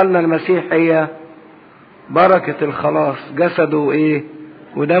وصلها لنا المسيح هي بركة الخلاص، جسده ايه؟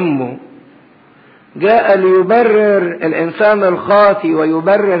 ودمه. جاء ليبرر الانسان الخاطي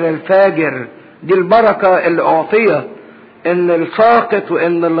ويبرر الفاجر. دي البركة اللي اعطيت، ان الساقط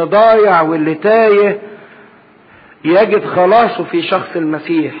وان اللي ضايع واللي تايه يجد خلاصه في شخص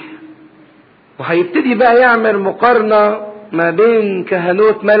المسيح. وهيبتدي بقى يعمل مقارنة ما بين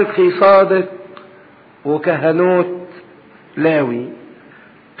كهنوت ملكي صادق وكهنوت لاوي.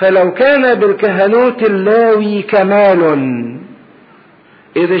 فلو كان بالكهنوت اللاوي كمال،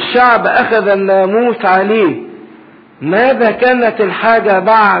 إذ الشعب أخذ الناموس عليه، ماذا كانت الحاجة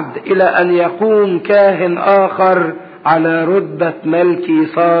بعد إلى أن يقوم كاهن آخر على رتبة ملكي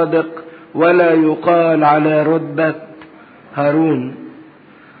صادق، ولا يقال على رتبة هارون؟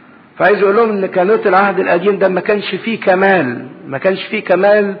 فعايز يقول لهم ان كهنوت العهد القديم ده ما كانش فيه كمال، ما كانش فيه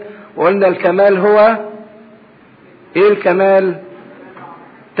كمال. وقلنا الكمال هو ايه؟ الكمال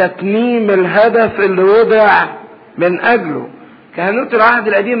تتميم الهدف اللي وضع من اجله. كهنوت العهد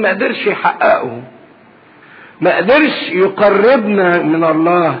القديم ما قدرش يحققه، ما قدرش يقربنا من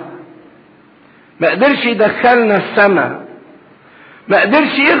الله، ما قدرش يدخلنا السماء، ما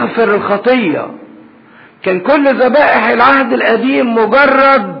قدرش يغفر الخطية. كان كل ذبائح العهد القديم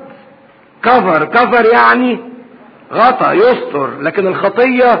مجرد كفر يعني غطى يستر، لكن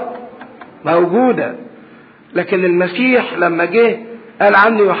الخطية موجودة. لكن المسيح لما جه قال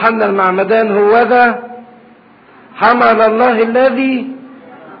عنه يوحنا المعمدان هو ذا حمل الله الذي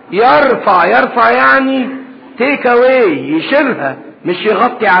يرفع يعني تيك اواي، يشيلها مش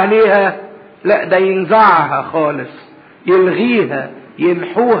يغطي عليها، لا ده ينزعها خالص، يلغيها،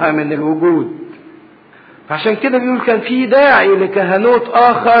 يمحوها من الوجود. فعشان كده بيقول كان في داعي لكهنوت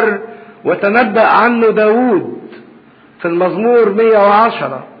اخر، وتنبأ عنه داود في المزمور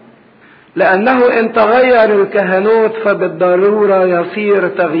 110: لأنه إن تغير الكهنوت فبالضرورة يصير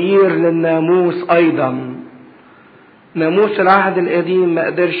تغيير للناموس أيضا. ناموس العهد القديم ما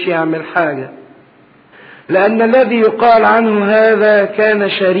قدرش يعمل حاجة، لأن الذي يقال عنه هذا كان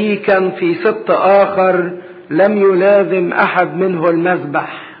شريكا في سبط آخر لم يلازم أحد منه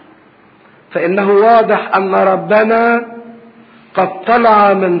المذبح. فإنه واضح أن ربنا قد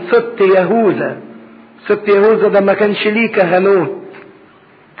طلع من سبط يهوذا. سبط يهوذا ده ما كانش ليه كهنوت،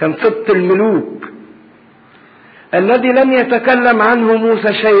 كان سبط الملوك الذي لم يتكلم عنه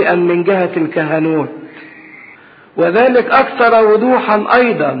موسى شيئا من جهة الكهنوت. وذلك أكثر وضوحا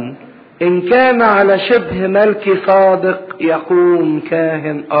أيضا إن كان على شبه ملك صادق يقوم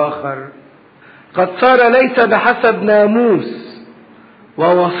كاهن آخر قد صار ليس بحسب ناموس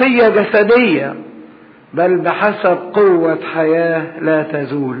ووصية جسدية، بل بحسب قوة حياة لا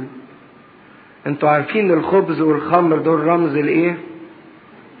تزول. انتوا عارفين الخبز والخمر دول رمز الايه؟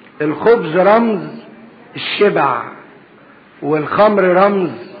 الخبز رمز الشبع، والخمر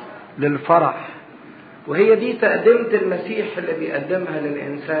رمز للفرح. وهي دي تقدمة المسيح اللي بيقدمها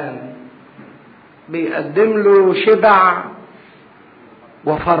للإنسان، بيقدم له شبع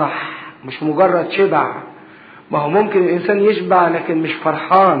وفرح، مش مجرد شبع. ما هو ممكن الإنسان يشبع لكن مش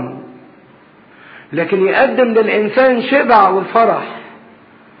فرحان، لكن يقدم للإنسان شبع وفرح.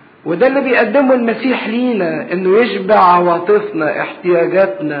 وده اللي بيقدمه المسيح لينا، انه يشبع عواطفنا،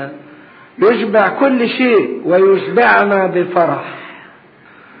 احتياجاتنا، يشبع كل شيء ويشبعنا بفرح.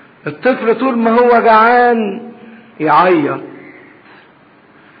 الطفل طول ما هو جعان يعيط،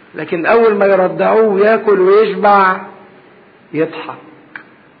 لكن اول ما يرضعوه ياكل ويشبع يضحك.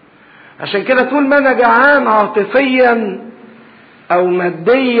 عشان كده طول ما انا جعان عاطفيا او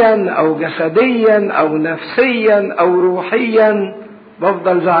ماديا او جسديا او نفسيا او روحيا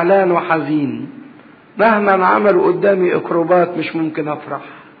بفضل زعلان وحزين. مهما عملوا قدامي اكروبات مش ممكن افرح،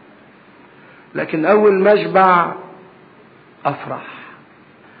 لكن اول ما اشبع افرح.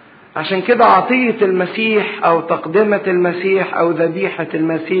 عشان كده عطية المسيح او تقدمة المسيح او ذبيحة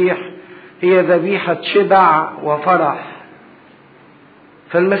المسيح هي ذبيحة شبع وفرح.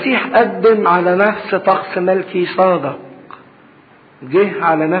 فالمسيح قدم على نفس طقس ملكي صادق، جه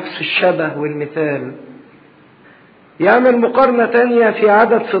على نفس الشبه والمثال. يعمل مقارنة تانية في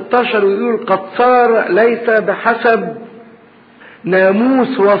عدد 16 ويقول قد صار ليس بحسب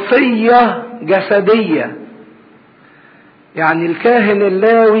ناموس وصية جسدية. يعني الكاهن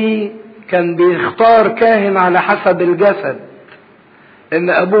اللاوي كان بيختار كاهن على حسب الجسد، ان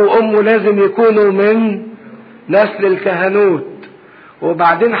ابوه وامه لازم يكونوا من نسل الكهنوت،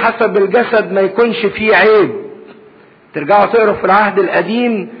 وبعدين حسب الجسد ما يكونش فيه عيب. ترجعوا تقروا في العهد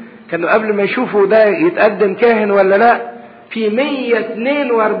القديم كانوا قبل ما يشوفوا ده يتقدم كاهن ولا لا، في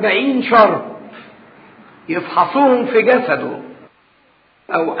 142 شرط يفحصوهم في جسده،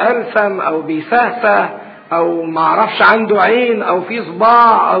 او أرسم او بيسهسه او معرفش عنده عين او في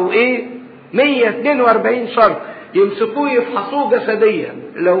صباع او ايه. 142 شرط يمسكوه يفحصوه جسديا،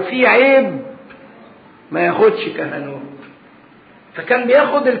 لو في عيب ما ياخدش كهنوت. فكان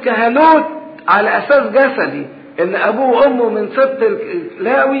بياخد الكهنوت على اساس جسدي، ان ابوه وامه من سبط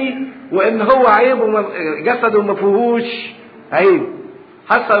اللاوي، وان هو عيبه جسده ما فيهوش عيب،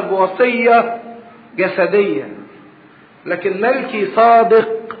 حسب وصية جسدية. لكن ملكي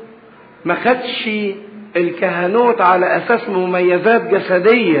صادق ما خدش الكهنوت على اساس مميزات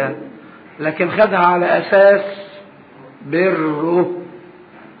جسدية، لكن خدها على اساس بره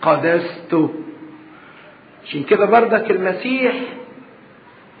قداسته. عشان كده بردك المسيح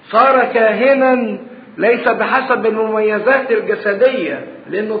صار كاهنا ليس بحسب المميزات الجسدية،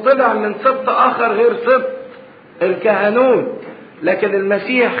 لانه طلع من سبط اخر غير سبط الكهنوت، لكن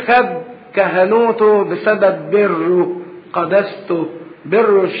المسيح خد كهنوته بسبب بره، قداسته،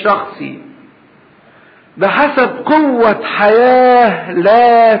 بره الشخصي، بحسب قوة حياة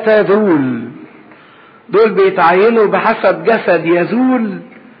لا تزول. دول بيتعينوا بحسب جسد يزول،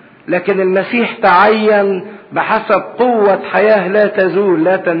 لكن المسيح تعين بحسب قوة حياة لا تزول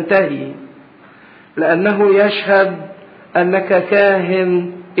لا تنتهي، لأنه يشهد أنك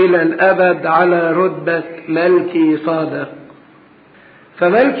كاهن إلى الأبد على رتبة ملكي صادق.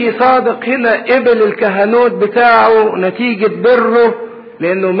 فملكي صادق هنا قبل الكهنوت بتاعه نتيجة بره،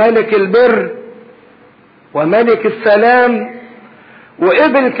 لأنه ملك البر وملك السلام،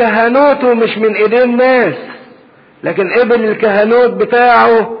 وقبل كهنوته مش من ايدين ناس، لكن قبل الكهنوت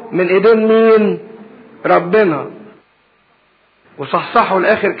بتاعه من ايدين مين؟ ربنا. وصحصحوا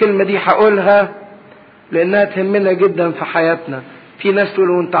الاخر كلمة دي هقولها لانها تهمنا جدا في حياتنا. في ناس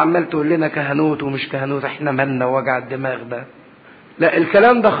تقولوا انت عمال تقول لنا كهنوت ومش كهنوت، احنا مالنا وجع الدماغ ده. لا،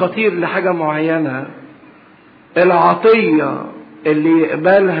 الكلام ده خطير لحاجة معينة. العطية اللي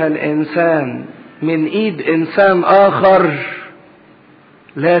يقبلها الانسان من ايد انسان اخر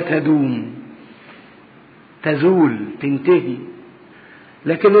لا تدوم، تزول، تنتهي.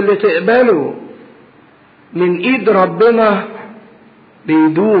 لكن اللي تقبله من ايد ربنا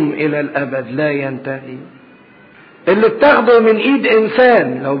بيدوم الى الابد لا ينتهي. اللي بتاخده من ايد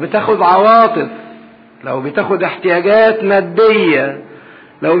انسان، لو بتاخد عواطف، لو بتاخد احتياجات مادية،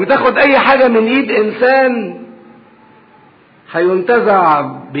 لو بتاخد اي حاجة من ايد انسان، هينتزع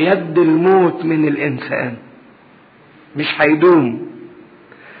بيد الموت من الانسان، مش هيدوم.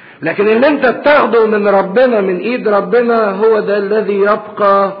 لكن اللي انت بتاخده من ربنا، من ايد ربنا، هو ده الذي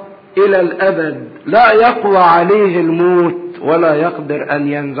يبقى الى الابد، لا يقوى عليه الموت ولا يقدر ان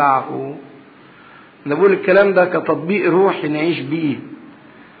ينزعه. نقول الكلام ده كتطبيق روحي نعيش بيه.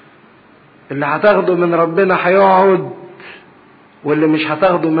 اللي هتاخده من ربنا هيقعد، واللي مش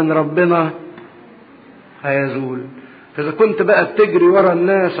هتاخده من ربنا هيزول. فاذا كنت بقى بتجري ورا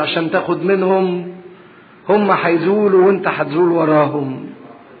الناس عشان تاخد منهم، هم هيزولوا وانت هتزول وراهم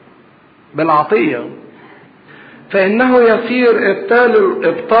بالعطية. فإنه يصير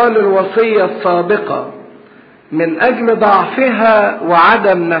إبطال الوصية السابقة من أجل ضعفها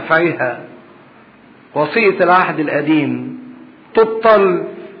وعدم نفعها. وصية العهد القديم تبطل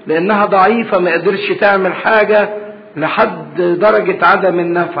لأنها ضعيفة، ما قدرش تعمل حاجة لحد درجة عدم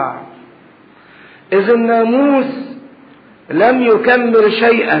النفع. إذ الناموس لم يكمل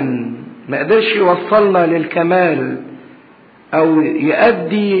شيئا، ما قدرش يوصلنا للكمال أو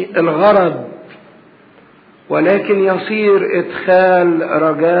يؤدي الغرض، ولكن يصير إدخال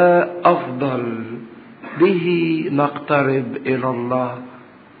رجاء أفضل به نقترب إلى الله.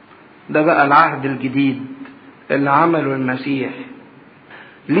 ده بقى العهد الجديد اللي عمله المسيح.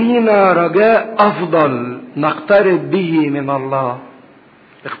 لينا رجاء أفضل نقترب به من الله.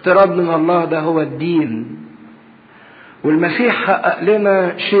 اقتراب من الله ده هو الدين، والمسيح حقق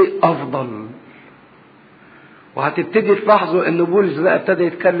لنا شيء أفضل. وهتبتدي تلاحظوا ان بولس بقى ابتدى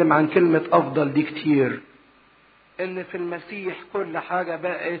يتكلم عن كلمة افضل دي كتير، ان في المسيح كل حاجة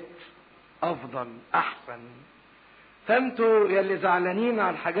بقت افضل احسن. فانتوا يلي زعلانين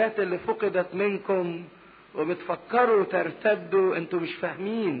على الحاجات اللي فقدت منكم وبتفكروا ترتدوا، انتوا مش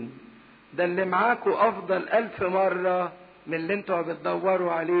فاهمين. ده اللي معاكوا افضل 1000 مرة من اللي انتوا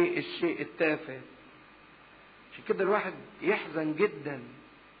بتدوروا عليه الشيء التافه. عشان كده الواحد يحزن جدا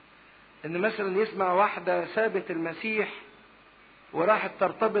ان مثلا يسمع واحدة سابت المسيح وراحت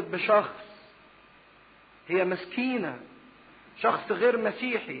ترتبط بشخص، هي مسكينة، شخص غير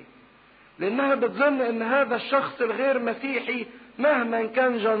مسيحي، لانها بتظن ان هذا الشخص الغير مسيحي مهما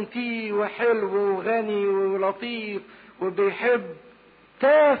كان جنتي وحلو وغني ولطيف وبيحب،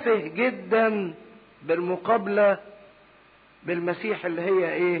 تافه جدا بالمقابلة بالمسيح اللي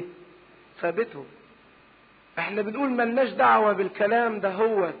هي ايه؟ سابته. احنا بنقول ملناش دعوة بالكلام ده،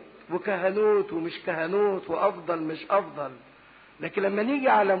 هو وكهنوت ومش كهنوت وافضل مش افضل. لكن لما نيجي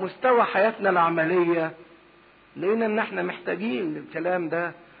على مستوى حياتنا العملية لقينا ان احنا محتاجين للكلام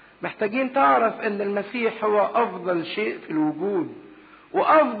ده، محتاجين تعرف ان المسيح هو افضل شيء في الوجود،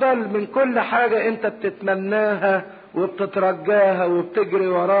 وافضل من كل حاجة انت بتتمناها وبتترجاها وبتجري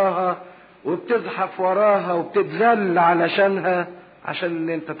وراها وبتزحف وراها وبتتذل علشانها عشان ان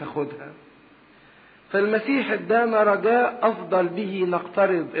انت تاخدها. فالمسيح ادانا رجاء افضل به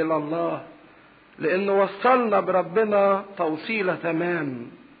نقترب الى الله، لانه وصلنا بربنا توصيلة تمام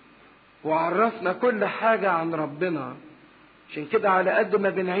وعرفنا كل حاجة عن ربنا. عشان كده على قد ما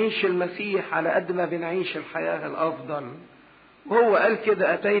بنعيش المسيح على قد ما بنعيش الحياة الافضل. وهو قال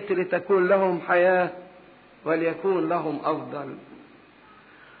كده: اتيت لتكون لهم حياة وليكون لهم افضل.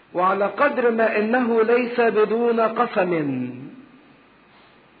 وعلى قدر ما انه ليس بدون قسم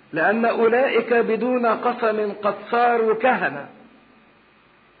لأن أولئك بدون قسم قد صاروا كهنة.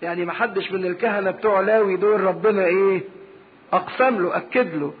 يعني ما حدش من الكهنة بتوع لاوي دول ربنا ايه اقسم له،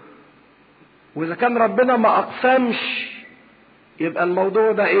 اكد له. واذا كان ربنا ما اقسمش يبقى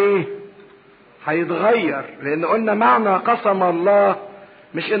الموضوع ده ايه هيتغير. لان قلنا معنى قسم الله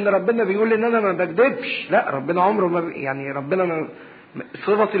مش ان ربنا بيقول ان انا ما بكذبش، لا، ربنا عمره ما يعني ربنا ما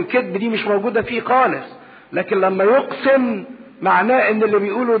صفة الكذب دي مش موجودة فيه خالص. لكن لما يقسم معناه ان اللي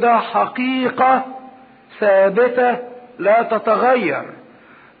بيقوله ده حقيقة ثابتة لا تتغير.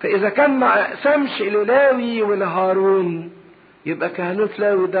 فإذا كان ما أقسمش للاوي ولهارون يبقى كهنوت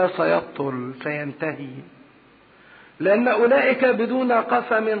لاوي ده سيبطل سينتهي. لأن أولئك بدون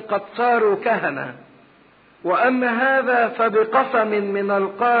قسم قد صاروا كهنة، وأما هذا فبقسم من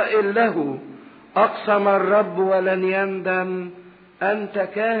القائل له أقسم الرب ولن يندم أنت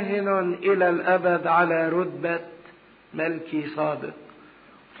كاهن إلى الأبد على رتبة ملكي صادق.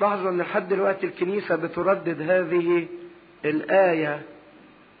 تلاحظوا أن لحد دلوقتي الكنيسة بتردد هذه الآية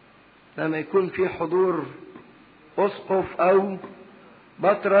لما يكون في حضور أسقف أو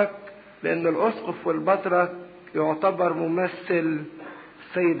بطرك، لأن الأسقف والبطرك يعتبر ممثل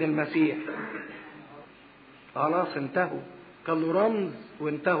السيد المسيح. خلاص انتهوا، كانوا رمز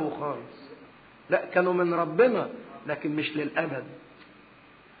وانتهوا خالص. لا، كانوا من ربنا لكن مش للأبد.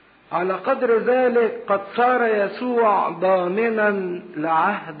 على قدر ذلك قد صار يسوع ضامنا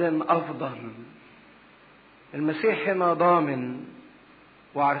لعهد أفضل. المسيح هنا ضامن،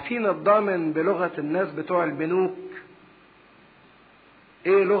 وعارفين الضامن بلغة الناس بتوع البنوك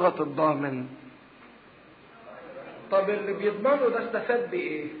ايه لغة الضامن؟ طب اللي بيضمنه ده استفاد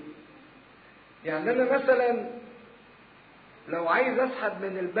بايه؟ يعني انا مثلا لو عايز اسحب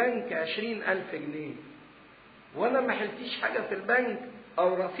من البنك 20,000 جنيه وانا ما حلتيش حاجة في البنك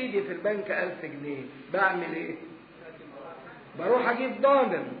او رصيدي في البنك 1000 جنيه، بعمل ايه؟ بروح اجيب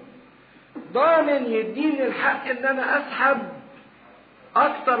ضامن يديني الحق ان انا اسحب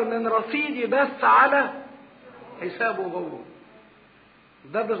اكتر من رصيدي بس على حسابه هو.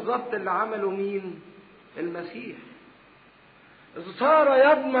 ده بالظبط اللي عمله مين؟ المسيح. صار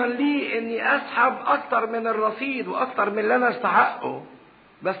يضمن لي اني اسحب اكتر من الرصيد واكتر من اللي انا استحقه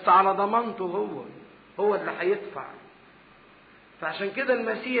بس على ضمانته هو اللي هيدفع. فعشان كده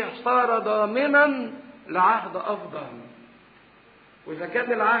المسيح صار ضامنا لعهد افضل. واذا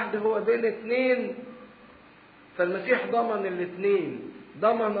كان العهد هو بين اتنين فالمسيح ضمن الاتنين،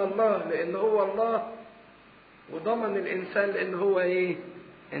 ضمن الله لان هو الله، وضمن الانسان لان هو ايه؟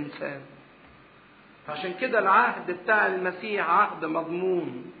 انسان. عشان كده العهد بتاع المسيح عهد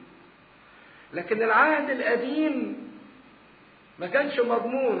مضمون. لكن العهد القديم ما كانش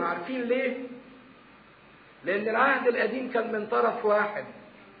مضمون. عارفين ليه؟ لان العهد القديم كان من طرف واحد،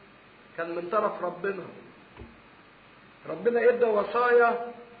 كان من طرف ربنا. ربنا ادى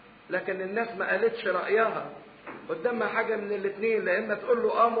وصايا لكن الناس ما قالتش رأيها قدامها حاجة من الاتنين، لا اما تقول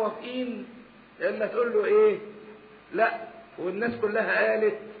له موافقين لا اما تقول له ايه؟ لا. والناس كلها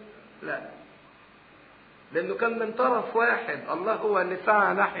قالت لا، لانه كان من طرف واحد. الله هو اللي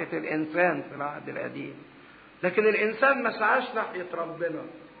سعى ناحية الانسان في العهد القديم، لكن الانسان ما سعاش ناحية ربنا.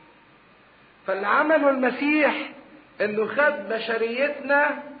 فاللي عمله المسيح انه خد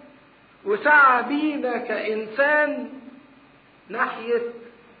بشريتنا وسعى بينا كانسان ناحية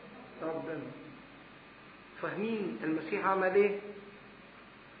ربنا. فاهمين المسيح عمل ايه؟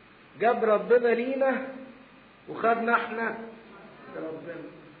 جاب ربنا لينا وخدنا احنا لربنا.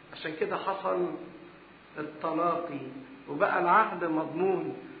 عشان كده حصل التلاقي وبقى العهد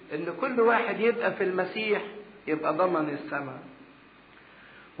مضمون ان كل واحد يبقى في المسيح يبقى ضمن السماء.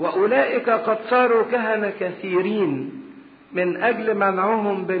 واولئك قد صاروا كهنة كثيرين من اجل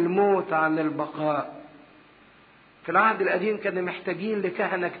منعهم بالموت عن البقاء. في العهد القديم كانوا محتاجين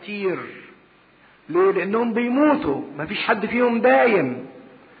لكهنة كتير. ليه؟ لانهم بيموتوا، مفيش حد فيهم دايم.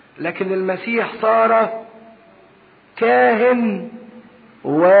 لكن المسيح صار كاهن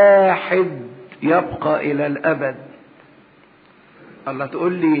واحد يبقى الى الابد. الله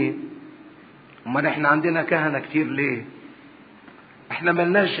تقول لي امال احنا عندنا كهنة كتير ليه؟ احنا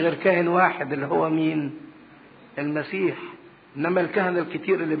ملناش غير كاهن واحد اللي هو مين؟ المسيح. انما الكهنة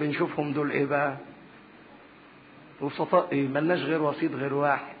الكتير اللي بنشوفهم دول ايه بقى؟ وسطاء ايه؟ ملناش غير وسيط غير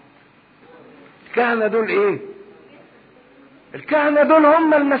واحد. الكهنة دول ايه؟ الكهنة دول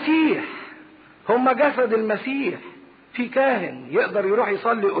هم المسيح، هم جسد المسيح. في كاهن يقدر يروح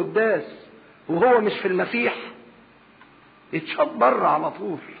يصلي قداس وهو مش في المسيح؟ يتشط بره على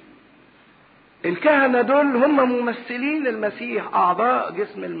طول. الكهنة دول هم ممثلين المسيح، اعضاء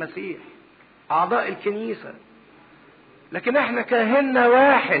جسم المسيح، اعضاء الكنيسة. لكن احنا كاهننا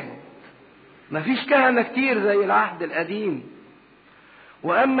واحد، مفيش كهنة كتير زي العهد القديم.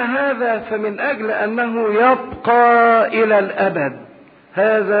 وأما هذا فمن أجل أنه يبقى إلى الأبد.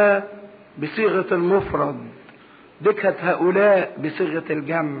 هذا بصيغة المفرد، دكت هؤلاء بصيغة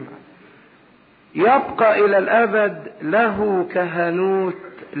الجمع. يبقى إلى الأبد، له كهنوت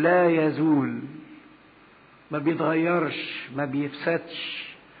لا يزول، ما بيتغيرش ما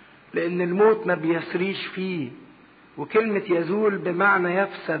بيفسدش، لأن الموت ما بيسريش فيه. وكلمة يزول بمعنى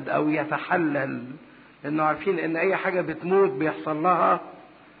يفسد أو يتحلل، لأنه عارفين إن أي حاجة بتموت بيحصل لها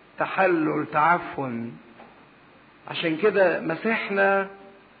تحلل تعفن. عشان كده مسيحنا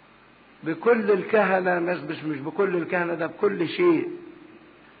بكل الكهنة، مش بكل الكهنة، ده بكل شيء.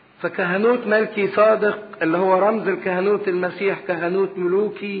 فكهنوت ملكي صادق اللي هو رمز الكهنوت المسيح، كهنوت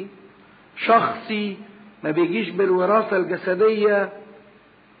ملوكي شخصي ما بيجيش بالوراثة الجسدية،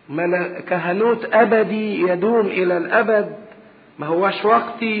 كهنوت أبدي يدوم إلى الأبد، ما هوش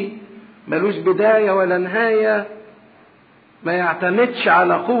وقتي، ملوش بداية ولا نهاية، ما يعتمدش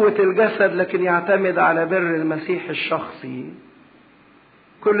على قوة الجسد لكن يعتمد على بر المسيح الشخصي.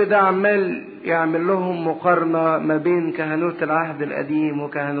 كل ده عمال يعمل لهم مقارنة ما بين كهنوت العهد القديم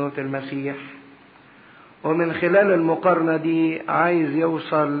وكهنوت المسيح، ومن خلال المقارنة دي عايز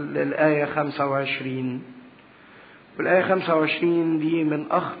يوصل للآية 25. والآية 25 دي من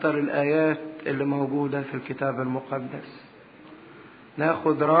أخطر الآيات اللي موجودة في الكتاب المقدس.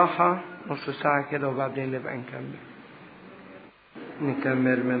 ناخد راحة نص ساعة كده وبعدين نبقى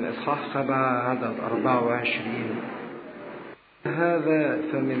نكمل من إصحاح 7 عدد 24. هذا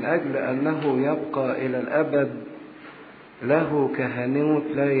فمن أجل أنه يبقى إلى الأبد، له كهنوت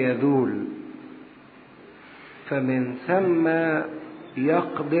لا يذول، فمن ثم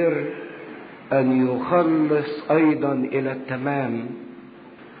يقدر أن يخلص أيضا إلى التمام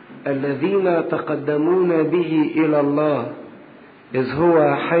الذين تقدمون به إلى الله، إذ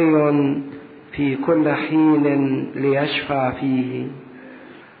هو حي في كل حين ليشفع فيه.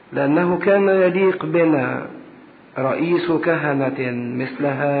 لأنه كان يليق بنا رئيس كهنة مثل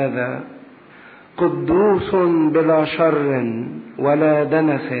هذا، قدوس بلا شر ولا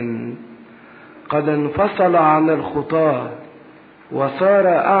دنس، قد انفصل عن الخطاة وصار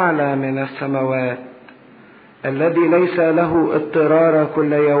أعلى من السماوات، الذي ليس له اضطرار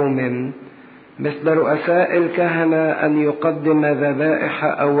كل يوم مثل رؤساء الكهنة أن يقدم ذبائح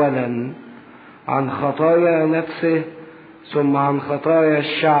أولا عن خطايا نفسه ثم عن خطايا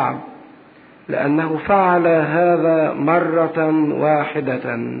الشعب، لأنه فعل هذا مرة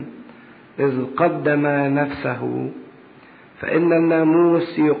واحدة إذ قدم نفسه. فإن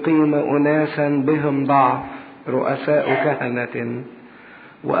الناموس يقيم أناسا بهم ضعف رؤساء كهنة،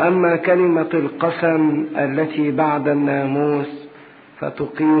 وأما كلمة القسم التي بعد الناموس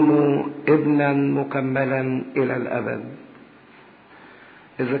فتقيم ابنا مكملا إلى الأبد.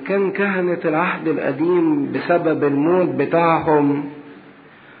 إذا كان كهنة العهد القديم بسبب الموت بتاعهم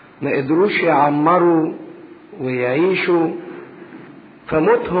ما قدروش يعمروا ويعيشوا،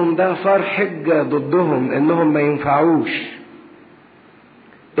 فموتهم ده صار حجة ضدهم انهم ما ينفعوش.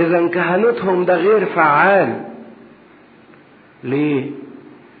 اذا كهنتهم ده غير فعال. ليه؟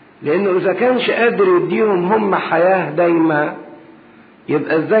 لانه اذا كانش قادر يديهم هم حياة دايمة،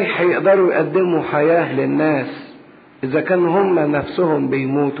 يبقى ازاي هيقدروا يقدموا حياة للناس اذا كانوا هم نفسهم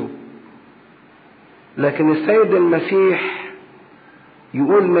بيموتوا؟ لكن السيد المسيح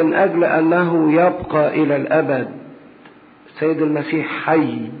يقول من أجل أنه يبقى إلى الأبد. السيد المسيح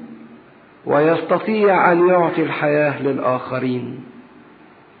حي ويستطيع أن يعطي الحياة للآخرين.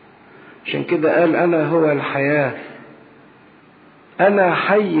 عشان كده قال أنا هو الحياة، أنا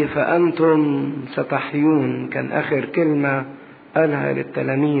حي فأنتم ستحيون، كان آخر كلمة قالها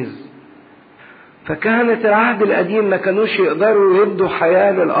للتلاميذ. فكهنة العهد القديم ما كانوش يقدروا يدوا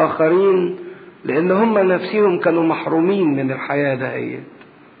حياة للآخرين لأن هم نفسهم كانوا محرومين من الحياة دهيت،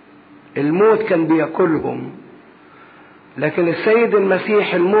 الموت كان بيأكلهم. لكن السيد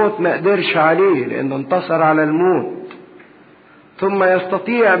المسيح الموت ما قدرش عليه لأنه انتصر على الموت، ثم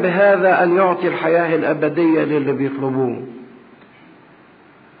يستطيع بهذا أن يعطي الحياة الأبدية للي بيطلبوه.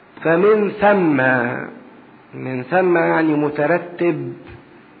 فمن ثم يعني مترتب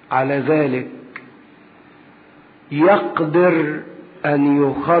على ذلك يقدر أن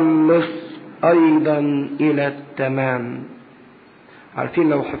يخلص أيضا إلى التمام. عارفين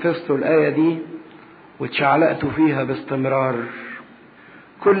لو حفظتوا الآية دي واتشعلقتوا فيها باستمرار،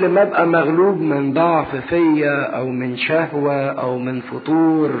 كل ما ابقى مغلوب من ضعف فيا أو من شهوة أو من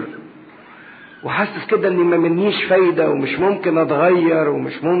فطور وحاسس كده إني ما منيش فايدة ومش ممكن أتغير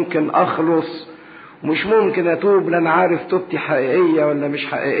ومش ممكن أخلص ومش ممكن أتوب، لا أنا عارف توبتي حقيقية ولا مش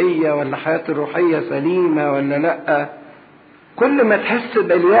حقيقية ولا حياتي الروحية سليمة ولا لأ، كل ما تحس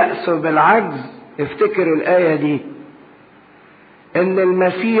باليأس وبالعجز افتكر الآية دي، ان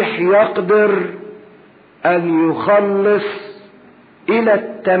المسيح يقدر ان يخلص الى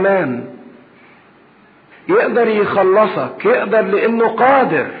التمام. يقدر يخلصك، يقدر لانه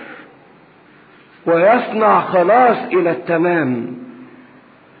قادر، ويصنع خلاص الى التمام.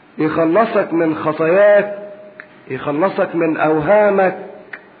 يخلصك من خطاياك، يخلصك من اوهامك،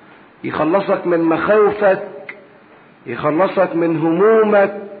 يخلصك من مخاوفك، يخلصك من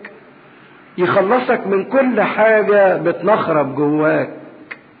همومك، يخلصك من كل حاجة بتنخرب جواك.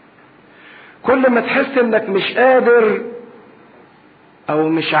 كل ما تحس انك مش قادر او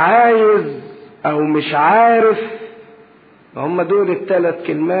مش عايز او مش عارف، هم دول الثلاث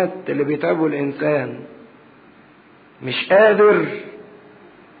كلمات اللي بيتعبوا الانسان: مش قادر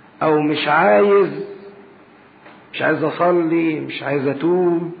او مش عايز اصلي، مش عايز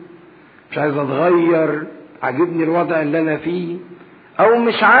اتوب، مش عايز اتغير، عاجبني الوضع اللي انا فيه، او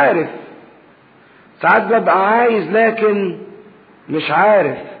مش عارف. ساعات ببقى عايز لكن مش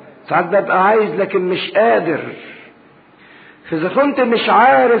عارف، ساعات ببقى عايز لكن مش قادر. فاذا كنت مش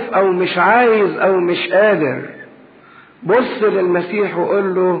عارف او مش عايز او مش قادر، بص للمسيح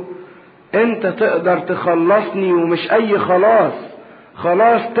وقول له: انت تقدر تخلصني، ومش اي خلاص،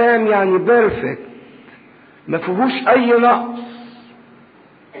 خلاص تام يعني بيرفكت، ما فيهوش اي نقص.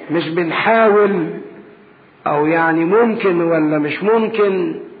 مش بنحاول او يعني ممكن ولا مش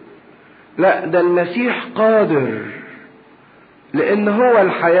ممكن، لا، ده المسيح قادر، لان هو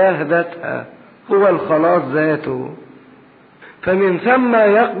الحياة ذاتها، هو الخلاص ذاته. فمن ثم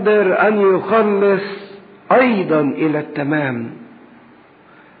يقدر ان يخلص ايضا الى التمام.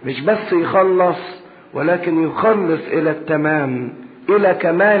 مش بس يخلص، ولكن يخلص الى التمام، الى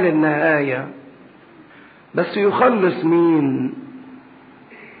كمال النهاية. بس يخلص مين؟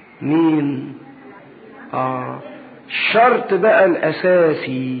 الشرط بقى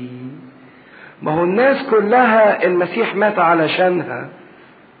الاساسي. ما هو الناس كلها المسيح مات علشانها،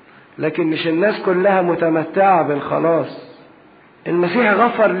 لكن مش الناس كلها متمتعة بالخلاص. المسيح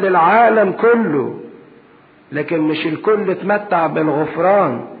غفر للعالم كله، لكن مش الكل اتمتع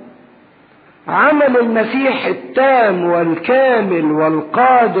بالغفران. عمل المسيح التام والكامل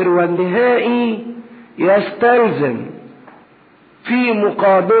والقادر والنهائي يستلزم في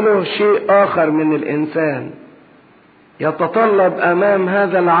مقابله شيء آخر من الإنسان. يتطلب أمام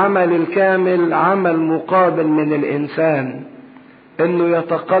هذا العمل الكامل عمل مقابل من الإنسان، إنه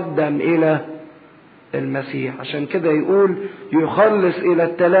يتقدم إلى المسيح. عشان كده يقول: يخلص إلى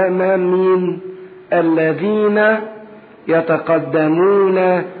التمام مين؟ الذين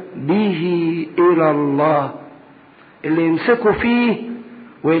يتقدمون به إلى الله، اللي يمسكوا فيه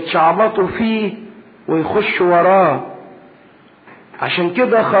ويتشعبطوا فيه ويخشوا وراه. عشان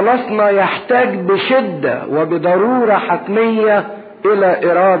كده خلاصنا يحتاج بشدة وبضرورة حتمية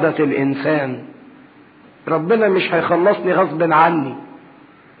إلى إرادة الإنسان. ربنا مش هيخلصني غصب عني.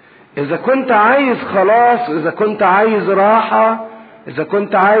 إذا كنت عايز خلاص، إذا كنت عايز راحة، إذا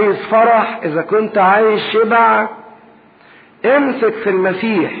كنت عايز فرح، إذا كنت عايز شبع، امسك في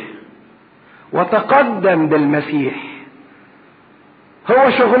المسيح وتقدم بالمسيح. هو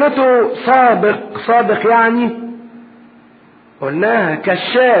شغلته سابق يعني قلناها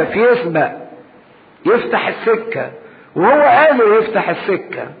كشاف، يسبق يفتح السكة، وهو قادر يفتح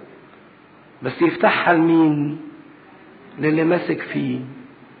السكة، بس يفتحها لمين؟ للي ماسك فيه،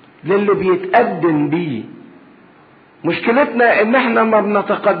 للي بيتقدم بيه. مشكلتنا ان احنا ما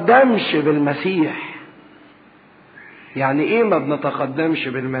بنتقدمش بالمسيح. يعني ايه ما بنتقدمش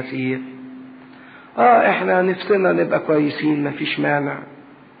بالمسيح؟ احنا نفسنا نبقى كويسين، مفيش مانع،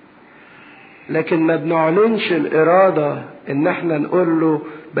 لكن ما بنعلنش الارادة ان احنا نقول له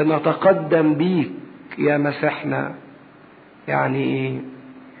بنتقدم بيك يا مسيحنا. يعني ايه؟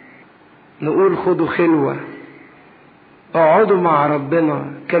 نقول خدوا خلوة، اقعدوا مع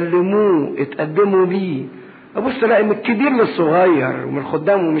ربنا، كلموه، اتقدموا بيه. ابص تلاقي من الكبير للصغير ومن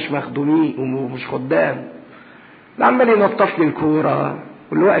الخدام ومش مخدومين ومش خدام، اللي عمال ينطف لي الكوره،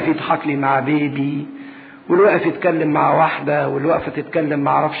 واللي واقف يضحك لي مع بيبي، واللي واقف يتكلم مع واحده، واللي واقفه تتكلم ما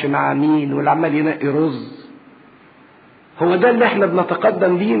اعرفش مع مين، واللي عمال ينقي رز. هو ده اللي احنا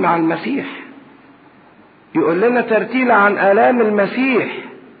بنتقدم بيه مع المسيح. يقول لنا ترتيلة عن آلام المسيح،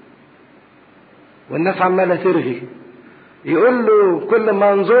 والناس عماله ترغي. يقول له كل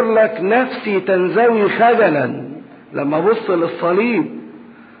ما انظر لك نفسي تنزوي خجلا لما ابص للصليب.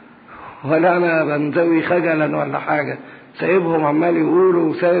 ولا انا بنزوي خجلا ولا حاجه، سايبهم عمال يقولوا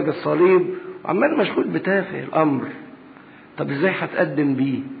وسايب الصليب وعمال مشغول بتافه الامر. طب ازاي هتقدم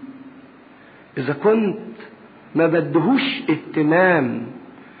بيه اذا كنت ما بدهوش اهتمام،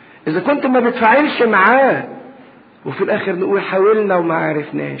 اذا كنت ما بتفاعلش معاه، وفي الاخر نقول حاولنا وما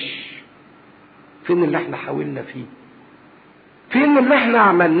عرفناش؟ فين اللي احنا حاولنا فيه؟ فين اللي احنا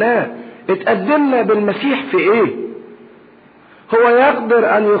عملناه؟ اتقدمنا بالمسيح في ايه؟ هو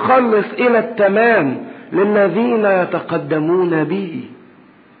يقدر ان يخلص الى التمام للذين يتقدمون به،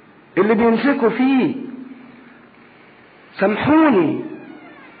 اللي بيمسكوا فيه. سامحوني،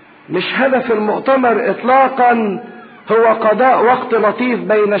 مش هدف المؤتمر اطلاقا هو قضاء وقت لطيف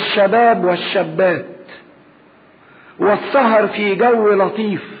بين الشباب والشابات والسهر في جو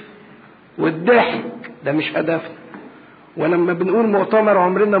لطيف والضحك، ده مش هدفنا. ولما بنقول مؤتمر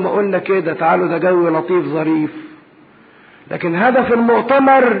عمرنا ما قلنا كده تعالوا ده جو لطيف ظريف، لكن هدف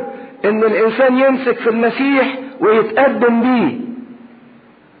المؤتمر ان الانسان يمسك في المسيح ويتقدم بيه.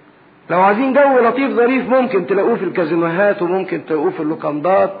 لو عايزين جو لطيف ظريف ممكن تلاقوه في الكازينوهات، وممكن تلاقوه في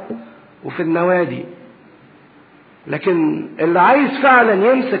اللوكندات وفي النوادي، لكن اللي عايز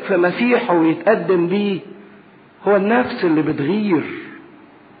فعلا يمسك في مسيحه ويتقدم بيه هو النفس اللي بتغير،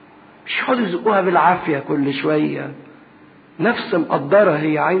 مش يقعدوا يزقوها بالعافيه كل شويه. نفس مقدره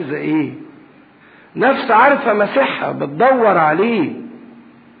هي عايزه ايه، نفس عارفه مسيحها بتدور عليه.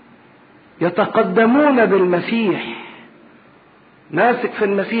 يتقدمون بالمسيح، ماسك في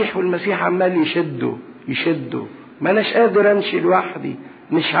المسيح والمسيح عمال يشده. ما اناش قادر امشي لوحدي،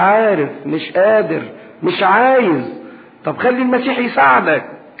 مش عارف، مش قادر، مش عايز. طب خلي المسيح يساعدك.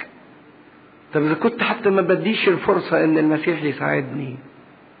 طب اذا كنت حتى ما بديش الفرصة ان المسيح يساعدني،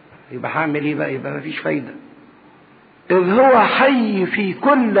 يبقى هعمل ايه بقى؟ يبقى مفيش فايدة. اذ هو حي في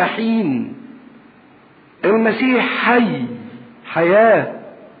كل حين. المسيح حي، حياة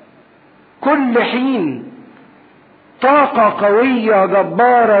كل حين. طاقة قوية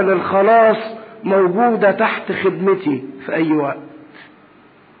جبارة للخلاص موجودة تحت خدمتي في أي وقت.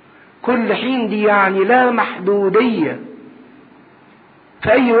 كل حين دي يعني لا محدودية.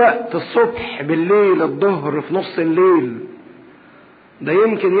 في أي وقت، الصبح، بالليل، الظهر، في نص الليل. ده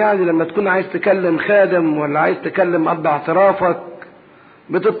يمكن يعني لما تكون عايز تكلم خادم ولا عايز تكلم أب اعترافك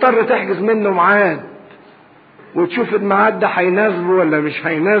بتضطر تحجز منه ميعاد، وتشوف الميعاد ده هيناسبه ولا مش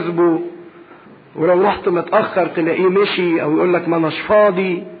هيناسبه، ولو رحت متأخر تلاقيه مشي او يقول لك ما اناش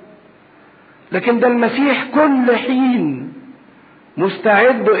فاضي. لكن ده المسيح كل حين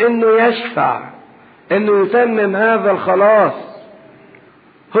مستعد انه يشفع، انه يتمم هذا الخلاص.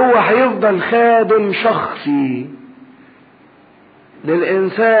 هو هيفضل خادم شخصي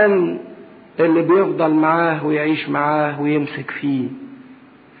للإنسان اللي بيفضل معاه ويعيش معاه ويمسك فيه.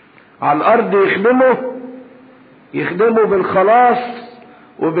 على الأرض يخدمه بالخلاص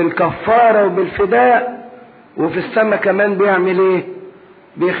وبالكفارة وبالفداء، وفي السماء كمان بيعمل ايه؟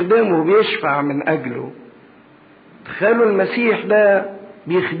 بيخدمه، بيشفع من أجله. تخيلوا المسيح ده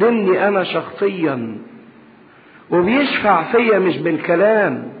بيخدمني أنا شخصيا وبيشفع فيا مش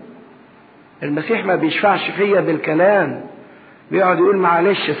بالكلام. المسيح ما بيشفعش فيا بالكلام، بيقعد يقول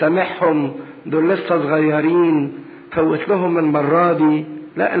معلش سامحهم دول لسه صغيرين فوت لهم المرة دي.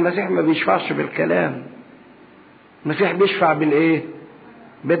 لا، المسيح ما بيشفعش بالكلام. المسيح بيشفع بالايه؟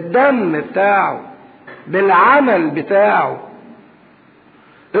 بالدم بتاعه، بالعمل بتاعه.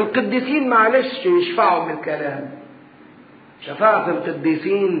 القديسين معلش يشفعوا بالكلام، شفاعة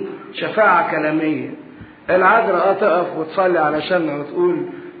القديسين شفاعة كلامية. العذراء تقف وتصلي علشاننا وتقول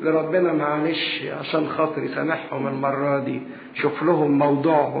لربنا معلش عشان خاطري سامحهم المرة دي، شوف لهم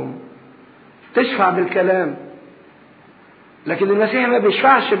موضوعهم، تشفع بالكلام. لكن المسيح ما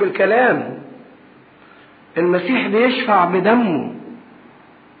بيشفعش بالكلام، المسيح بيشفع بدمه،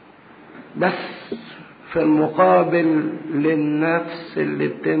 بس في المقابل للنفس اللي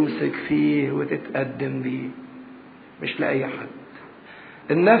بتمسك فيه وتتقدم بيه، مش لأي حد.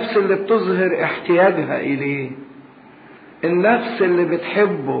 النفس اللي بتظهر احتياجها إليه، النفس اللي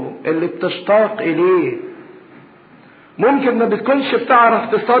بتحبه، اللي بتشتاق إليه. ممكن ما بتكونش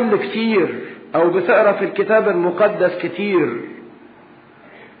بتعرف تصلي كتير أو بتقرأ في الكتاب المقدس كتير،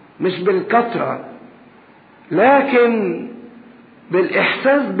 مش بالكثرة، لكن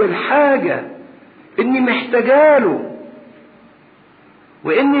بالإحساس بالحاجة، إني محتاجاله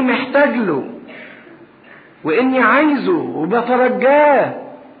وإني محتاج له وإني عايزه وبترجاه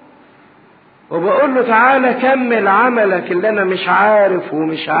وبقول له تعالى كمل عملك اللي أنا مش عارف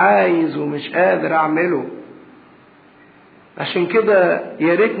ومش عايز ومش قادر أعمله. عشان كده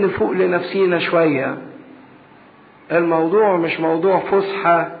يا ريت نفوق لنفسينا شوية. الموضوع مش موضوع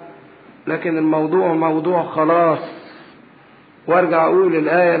فسحة، لكن الموضوع موضوع خلاص. وارجع اقول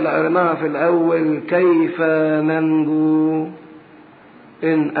الآية اللي قريناها في الأول: كيف ننجو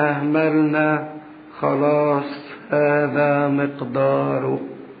إن أهملنا خلاص هذا مقداره.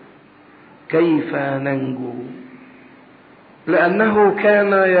 كيف ننجو؟ لأنه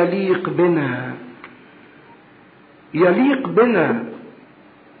كان يليق بنا، يليق بنا.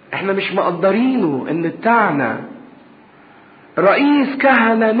 احنا مش مقدرينه ان بتاعنا. رئيس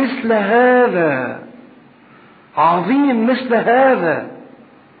كهنة مثل هذا، عظيم مثل هذا،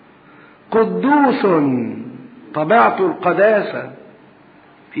 قدوس، طبيعته القداسة.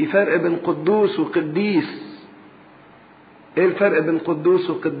 في فرق بين قدوس وقديس. ايه الفرق بين قدوس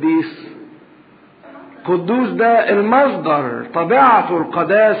وقديس؟ قدوس ده المصدر، طبيعته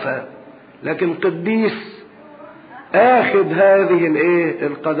القداسة، لكن قديس اخذ هذه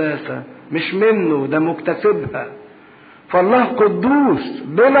القداسة مش منه، ده مكتسبها. فالله قدوس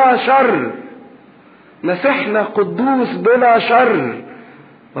بلا شر، مسيحنا قدوس بلا شر،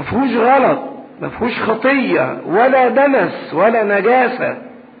 مفهوش غلط، مفهوش خطية ولا دنس ولا نجاسة.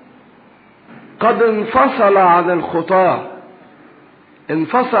 قد انفصل عن الخطاة.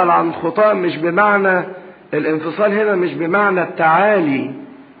 انفصل عن الخطاة مش بمعنى الانفصال هنا، مش بمعنى التعالي،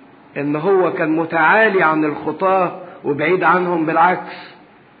 ان هو كان متعالي عن الخطاة وبعيد عنهم، بالعكس،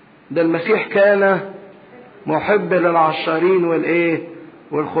 ده المسيح كان محب للعشارين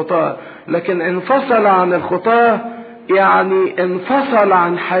والخطاة. لكن انفصل عن الخطاة يعني انفصل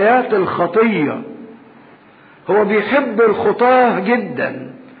عن حياة الخطية. هو بيحب الخطاة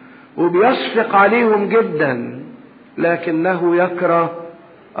جدا وبيشفق عليهم جدا، لكنه يكره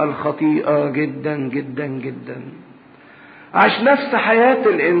الخطيئة جدا جدا جدا. عاش نفس حياة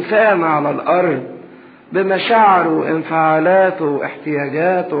الإنسان على الأرض بمشاعره وانفعالاته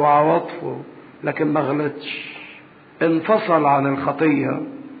واحتياجاته وعواطفه، لكن ما غلطش، انفصل عن الخطية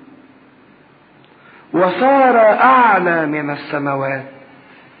وصار أعلى من السماوات.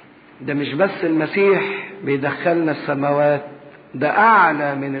 ده مش بس المسيح بيدخلنا السماوات، ده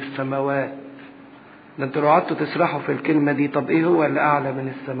أعلى من السماوات. ده انتوا لو قعدتوا تسرحوا في الكلمة دي، طب ايه هو اللي أعلى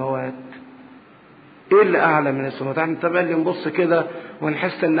من السماوات؟ ايه اللي أعلى من السماوات؟ احنا تملي نبص كده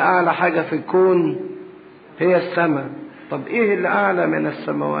ونحس ان أعلى حاجة في الكون هي السماء. طب ايه اللي أعلى من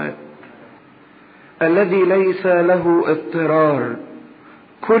السماوات؟ الذي ليس له اضطرار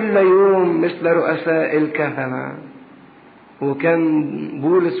كل يوم مثل رؤساء الكهنة. وكان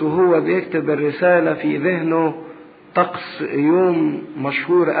بولس وهو بيكتب الرسالة في ذهنه طقس يوم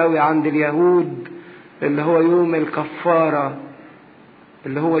مشهور قوي عند اليهود، اللي هو يوم الكفارة،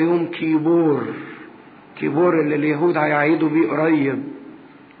 اللي هو يوم كيبور. كيبور اللي اليهود هيعيدوا بيه قريب،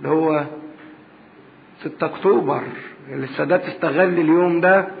 اللي هو 6 أكتوبر، اللي السادات استغل اليوم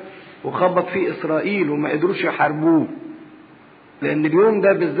ده وخبط فيه إسرائيل وما قدروش يحاربوه، لأن اليوم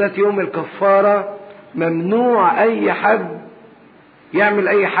ده بالذات يوم الكفارة ممنوع أي حد يعمل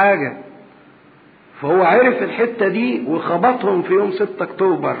أي حاجة. فهو عرف الحتة دي وخبطهم في يوم 6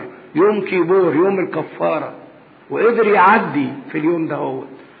 أكتوبر، يوم كيبور، يوم الكفارة، وقدر يعدي في اليوم ده. هو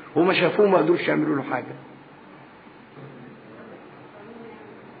وما شافوه ما قدروش يعملوا له حاجة.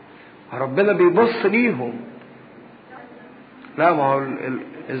 ربنا بيبص ليهم. لا، ما هو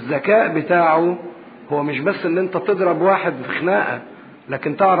الذكاء بتاعه هو مش بس ان انت تضرب واحد في خناقة،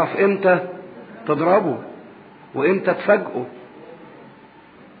 لكن تعرف امتى تضربه وامتى تفاجئه.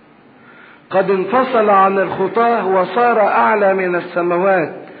 قد انفصل عن الخطاة وصار أعلى من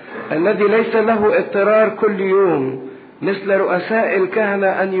السماوات، الذي ليس له اضطرار كل يوم مثل رؤساء الكهنة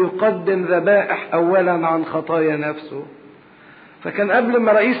أن يقدم ذبائح أولا عن خطايا نفسه. فكان قبل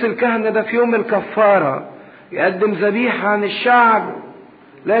ما رئيس الكهنة ده في يوم الكفارة يقدم ذبيحة عن الشعب،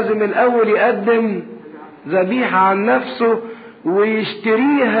 لازم الأول يقدم ذبيحة عن نفسه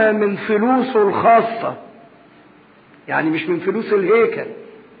ويشتريها من فلوسه الخاصة، يعني مش من فلوس الهيكل،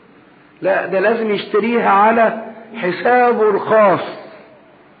 لا، ده لازم يشتريها على حسابه الخاص،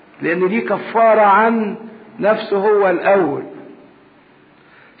 لأن دي كفارة عن نفسه هو الأول،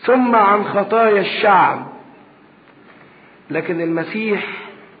 ثم عن خطايا الشعب. لكن المسيح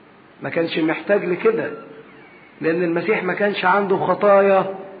ما كانش محتاج لكده، لأن المسيح ما كانش عنده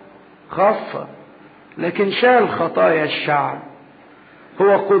خطايا خاصة، لكن شال خطايا الشعب.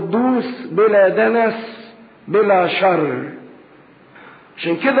 هو قدوس بلا دنس بلا شر.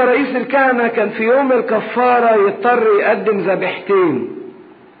 عشان كده رئيس الكهنة كان في يوم الكفارة يضطر يقدم ذبيحتين،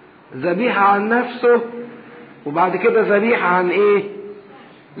 ذبيحة عن نفسه وبعد كده ذبيحة عن ايه؟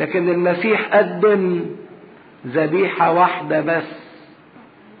 لكن المسيح قدم ذبيحة واحدة بس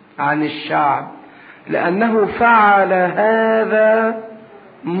عن الشعب، لأنه فعل هذا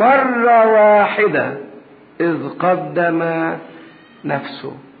مرة واحدة إذ قدم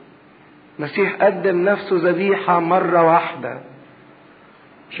نفسه. المسيح قدم نفسه ذبيحة مرة واحدة.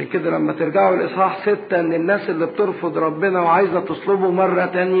 عشان كده لما ترجعوا الإصحاح 6 ان الناس اللي بترفض ربنا وعايزة تصلبه مرة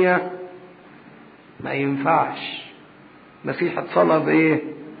تانية ما ينفعش. المسيح اتصلب ايه؟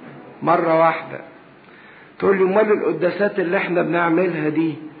 مرة واحدة. تقول لي امال القداسات اللي احنا بنعملها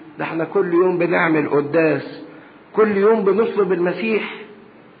دي، ده احنا كل يوم بنعمل قداس، كل يوم بنصلب المسيح،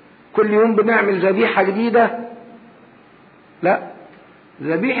 كل يوم بنعمل ذبيحة جديدة. لا،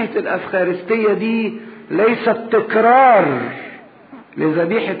 ذبيحة الأفخارستية دي ليست تكرار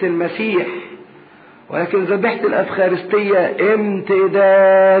لذبيحة المسيح، ولكن ذبيحة الأفخارستية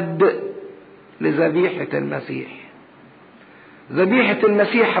امتداد لذبيحة المسيح. ذبيحة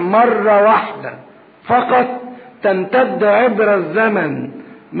المسيح مرة واحدة فقط تمتد عبر الزمن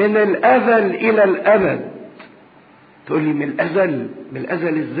من الأزل إلى الأبد. تقول لي من الأزل؟ من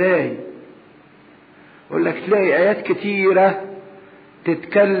الأزل إزاي؟ أقول لك تلاقي آيات كتيرة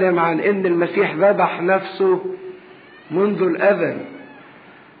تتكلم عن إن المسيح ذبح نفسه منذ الأزل.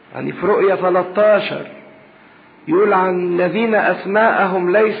 يعني في رؤيا 13 يقول عن الذين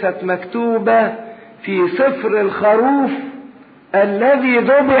أسماءهم ليست مكتوبة في سفر الخروف الذي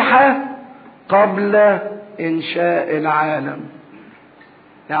ذبح قبل إنشاء العالم.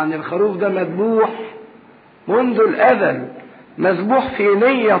 يعني الخروف ده مذبوح منذ الأزل، مذبوح في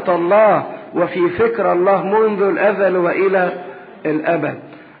نية الله وفي فكر الله منذ الأزل وإلى الأبد.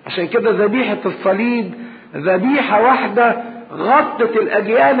 عشان كده ذبيحة الصليب ذبيحة واحدة غطت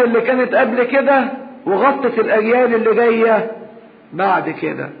الأجيال اللي كانت قبل كده وغطت الأجيال اللي جاية بعد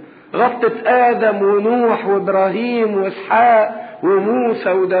كده. غطت آدم ونوح وإبراهيم وإسحاق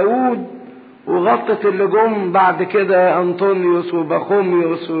وموسى وداود، وغطت اللي جم بعد كده أنطونيوس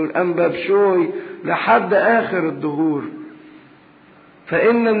وبخوميوس والأنبابشوي لحد آخر الدهور.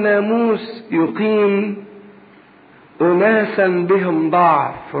 فإن الناموس يقيم أناسا بهم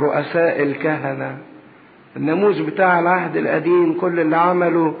ضعف رؤساء الكهنة. الناموس بتاع العهد القديم كل اللي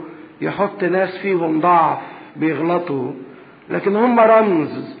عمله يحط ناس فيهم ضعف بيغلطوا، لكن هم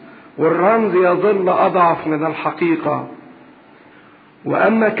رمز، والرمز يظل أضعف من الحقيقة.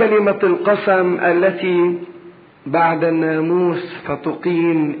 وأما كلمة القسم التي بعد الناموس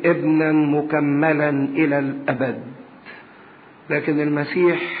فتقيم ابنا مكملا إلى الأبد. لكن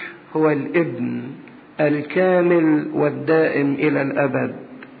المسيح هو الابن الكامل والدائم إلى الأبد.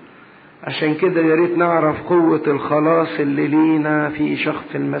 عشان كده يا ريت نعرف قوة الخلاص اللي لينا في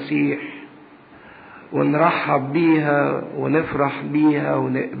شخص المسيح، ونرحب بيها ونفرح بيها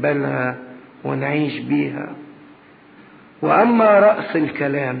ونقبلها ونعيش بيها. وأما رأس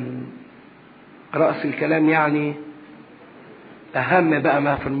الكلام، رأس الكلام يعني أهم بقى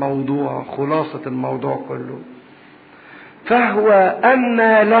ما في الموضوع، خلاصة الموضوع كله، فهو أن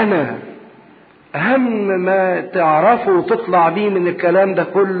لنا أهم ما تعرفه وتطلع بيه من الكلام ده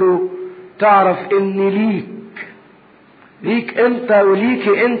كله، تعرف إن ليك أنت وليك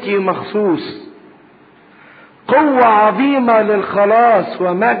أنت مخصوص قوة عظيمة للخلاص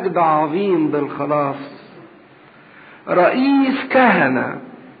ومجد عظيم بالخلاص. رئيس كهنة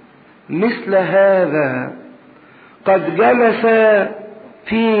مثل هذا قد جلس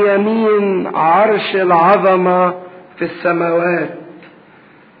في يمين عرش العظمة في السماوات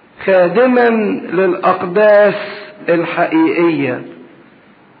خادما للأقداس الحقيقية.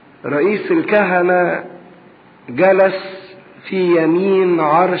 رئيس الكهنة جلس في يمين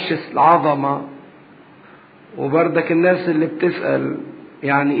عرش العظمة. وبردك الناس اللي بتسأل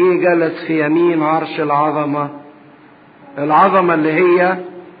يعني ايه جلس في يمين عرش العظمة؟ العظمة اللي هي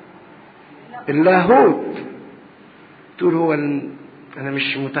اللاهوت. تقول هو انا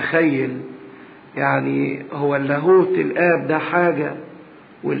مش متخيل، يعني هو اللاهوت الآب ده حاجة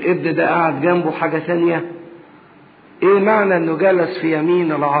والابن ده قاعد جنبه حاجة ثانية؟ ايه معنى انه جلس في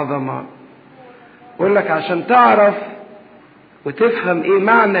يمين العظمة؟ اقول لك عشان تعرف وتفهم ايه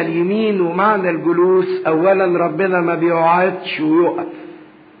معنى اليمين ومعنى الجلوس. اولا ربنا ما بيقعدش ويقف،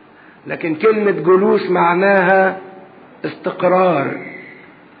 لكن كلمة جلوس معناها استقرار.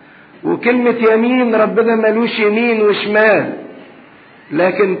 وكلمة يمين ربنا ملوش يمين وشمال،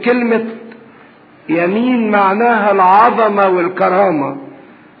 لكن كلمة يمين معناها العظمة والكرامة.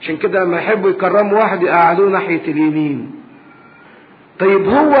 عشان كده لما يحبوا يكرموا واحد يقعدوه ناحية اليمين. طيب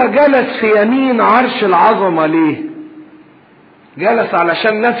هو جلس في يمين عرش العظمة ليه؟ جلس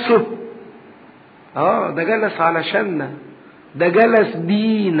علشان نفسه؟ ده جلس علشاننا، ده جلس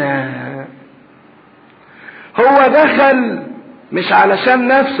بينا. هو دخل مش علشان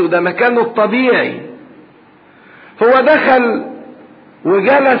نفسه، ده مكانه الطبيعي. هو دخل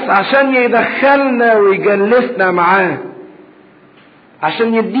وجلس عشان يدخلنا ويجلسنا معاه،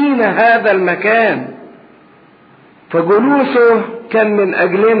 عشان يدينا هذا المكان. فجلوسه كان من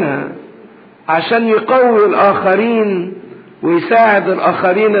أجلنا، عشان يقوي الآخرين ويساعد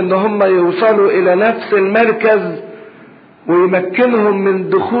الآخرين ان هم يوصلوا إلى نفس المركز، ويمكنهم من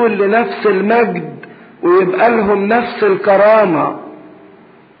دخول لنفس المجد، ويبقى لهم نفس الكرامة.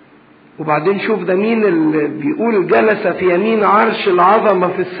 وبعدين شوف ده مين اللي بيقول جلس في يمين عرش العظمة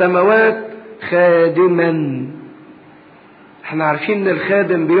في السماوات خادما. احنا عارفين ان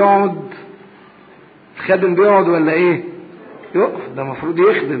الخادم بيقعد ولا ايه؟ يقف، ده المفروض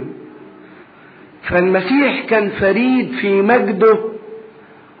يخدم. فالمسيح كان فريد في مجده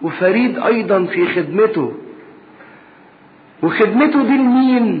وفريد ايضا في خدمته. وخدمته دي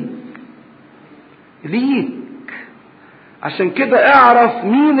لمين؟ ليك. عشان كده اعرف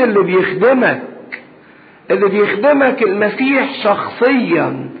مين اللي بيخدمك. اللي بيخدمك المسيح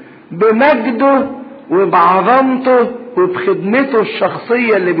شخصيا بمجده وبعظمته وبخدمته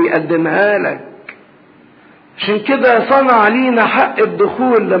الشخصية اللي بيقدمها لك. عشان كده صنع لينا حق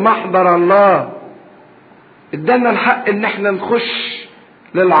الدخول لمحضر الله، ادانا الحق ان احنا نخش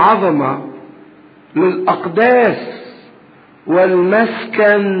للعظمة، للأقداس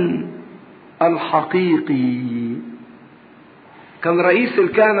والمسكن الحقيقي. كان رئيس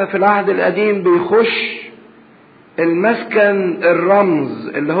الكهنة في العهد القديم بيخش المسكن الرمز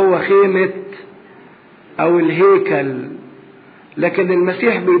اللي هو خيمة او الهيكل، لكن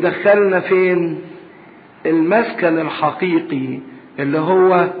المسيح بيدخلنا فين؟ المسكن الحقيقي اللي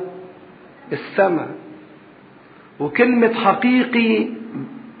هو السماء. وكلمة حقيقي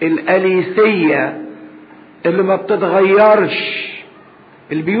الأليثية اللي ما بتتغيرش.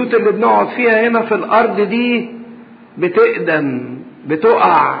 البيوت اللي بنقعد فيها هنا في الأرض دي بتقدم،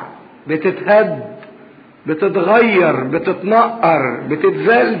 بتقع، بتتهد، بتتغير، بتتنقر،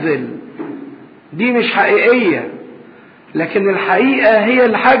 بتتزلزل. دي مش حقيقية. لكن الحقيقة هي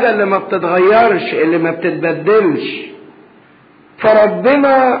الحاجة اللي ما بتتغيرش، اللي ما بتتبدلش.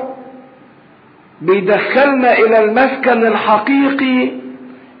 فربنا بيدخلنا إلى المسكن الحقيقي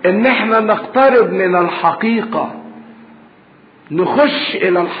إن احنا نقترب من الحقيقة، نخش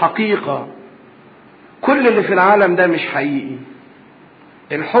إلى الحقيقة. كل اللي في العالم ده مش حقيقي.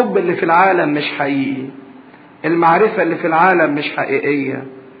 الحب اللي في العالم مش حقيقي. المعرفة اللي في العالم مش حقيقية.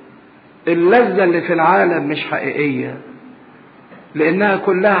 اللذة اللي في العالم مش حقيقية، لأنها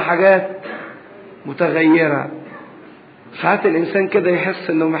كلها حاجات متغيرة. ساعات الإنسان كده يحس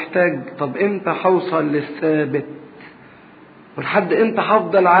إنه محتاج، طب إمتى هوصل للثابت؟ ولحد إمتى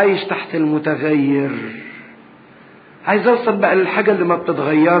هفضل عايش تحت المتغير؟ عايز أوصل بقى للحاجة اللي ما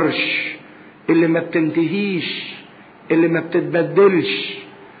بتتغيرش، اللي ما بتنتهيش، اللي ما بتتبدلش.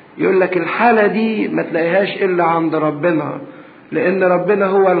 يقول لك الحالة دي ما تلاقيهاش إلا عند ربنا، لأن ربنا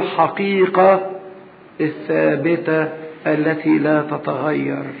هو الحقيقة الثابتة التي لا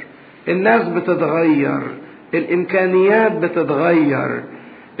تتغير. الناس بتتغير، الإمكانيات بتتغير،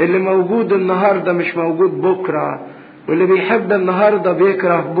 اللي موجود النهاردة مش موجود بكرة، واللي بيحب النهاردة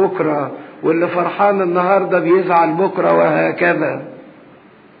بيكره بكرة، واللي فرحان النهاردة بيزعل بكرة، وهكذا.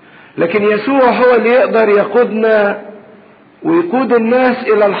 لكن يسوع هو اللي يقدر يقودنا ويقود الناس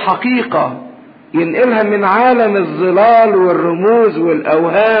إلى الحقيقة، ينقلها من عالم الظلال والرموز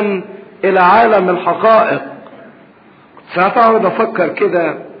والأوهام إلى عالم الحقائق. ساعات أقعد أفكر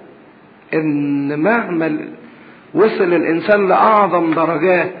كده إن مهما وصل الإنسان لأعظم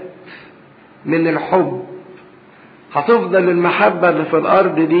درجات من الحب، هتفضل المحبة اللي في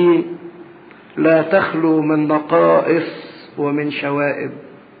الأرض دي لا تخلو من نقائص ومن شوائب.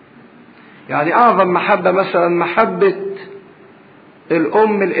 يعني أعظم محبة مثلا محبة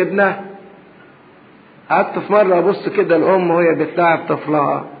الأم لابنها. قعدت في مرة أبص كده الأم وهي بتلاعب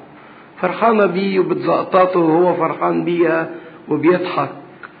طفلها، فرحانة بيه وبتزقططه وهو فرحان بيها وبيضحك،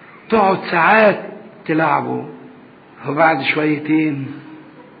 تقعد ساعات تلعبه، وبعد شويتين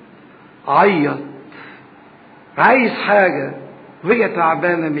عيط، عايز حاجة، وهي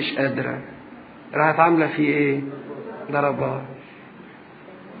تعبانة مش قادرة. راحت عاملة فيه ايه؟ ضربها،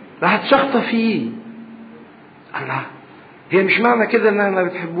 راحت شخطة فيه. الله، هي مش معنى كده انها ما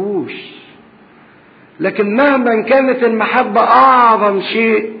بتحبوش، لكن مهما كانت المحبة اعظم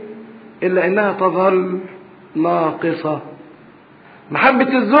شيء الا انها تظل ناقصة.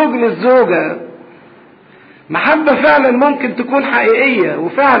 محبة الزوج للزوجة محبة فعلا ممكن تكون حقيقية،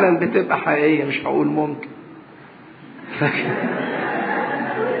 وفعلا بتبقى حقيقية، مش هقول ممكن،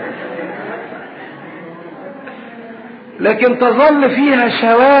 لكن تظل فيها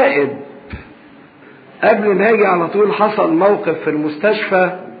شوائب. قبل ما اجي على طول حصل موقف في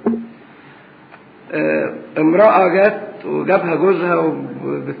المستشفى. امرأة جت وجابها جوزها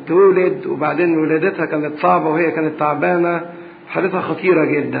وبتولد، وبعدين ولادتها كانت صعبة وهي كانت تعبانة، حالتها خطيرة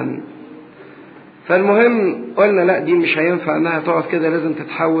جدا. فالمهم قلنا لا، دي مش هينفع انها تقعد كده، لازم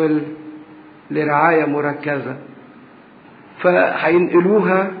تتحول لرعاية مركزة.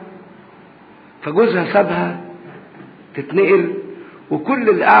 فهينقلوها، فجوزها سابها تتنقل، وكل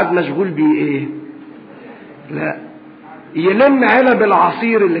اللي قاعد مشغول بيه ايه؟ لا، يلم علب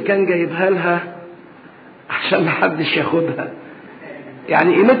العصير اللي كان جايبها لها عشان محدش ياخدها.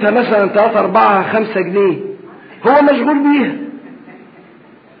 يعني قيمتها مثلا 3 4 5 جنيه، هو مشغول بيها،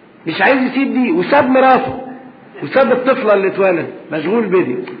 مش عايز يسيب دي، وساب مراته وساب الطفلة اللي اتولد مشغول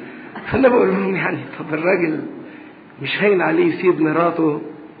بدي. فأنا بقول لهم يعني طب الراجل مش هين عليه يسيب مراته؟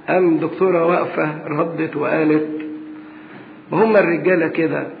 قام دكتورة واقفة ردت وقالت وهم الرجالة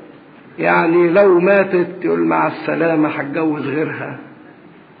كده يعني لو ماتت يقول مع السلامة هتجوز غيرها.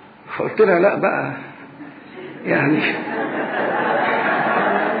 فقلت لها لا بقى يعني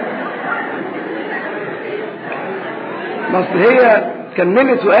بس هي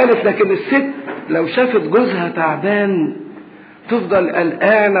كملت وقالت لكن الست لو شافت جوزها تعبان تفضل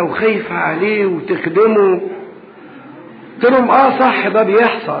قلقانة وخايفة عليه وتخدمه. قلت لهم صح ده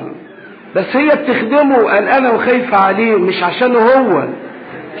بيحصل، بس هي بتخدمه وقلقانة وخايفة عليه مش عشانه هو،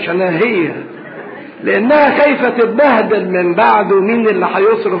 عشانها هي، لانها خايفة تتبهدل من بعده، مين اللي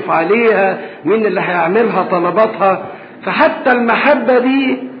هيصرف عليها، مين اللي هيعملها طلباتها. فحتى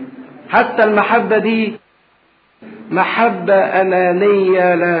المحبة دي محبة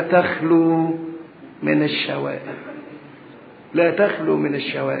أنانية لا تخلو من الشوائب، لا تخلو من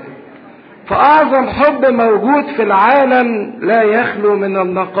الشوائب. فأعظم حب موجود في العالم لا يخلو من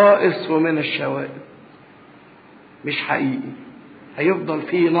النقائص ومن الشوائب. مش حقيقي، هيفضل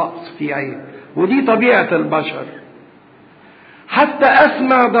فيه نقص فيه عيب، ودي طبيعة البشر. حتى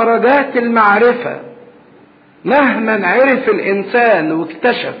أسمى درجات المعرفة مهما عرف الإنسان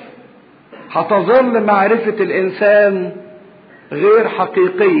واكتشف هتظل معرفة الإنسان غير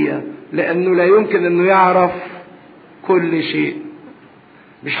حقيقية، لأنه لا يمكن أنه يعرف كل شيء.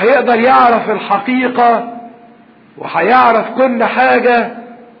 مش هيقدر يعرف الحقيقة وهيعرف كل حاجة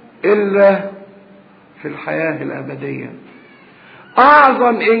إلا في الحياة الأبدية.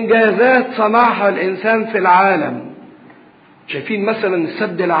 أعظم إنجازات صنعها الإنسان في العالم، شايفين مثلا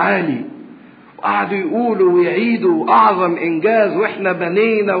السد العالي، وقعدوا يقولوا ويعيدوا أعظم إنجاز وإحنا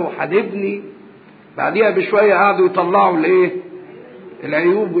بنينا وهنبني، بعديها بشوية قعدوا يطلعوا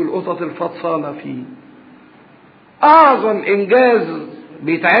العيوب والقطط الفطسانة فيه. أعظم إنجاز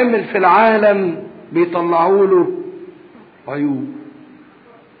بيتعمل في العالم بيطلعوا له عيوب.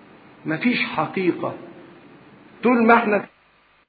 مفيش حقيقة طول ما احنا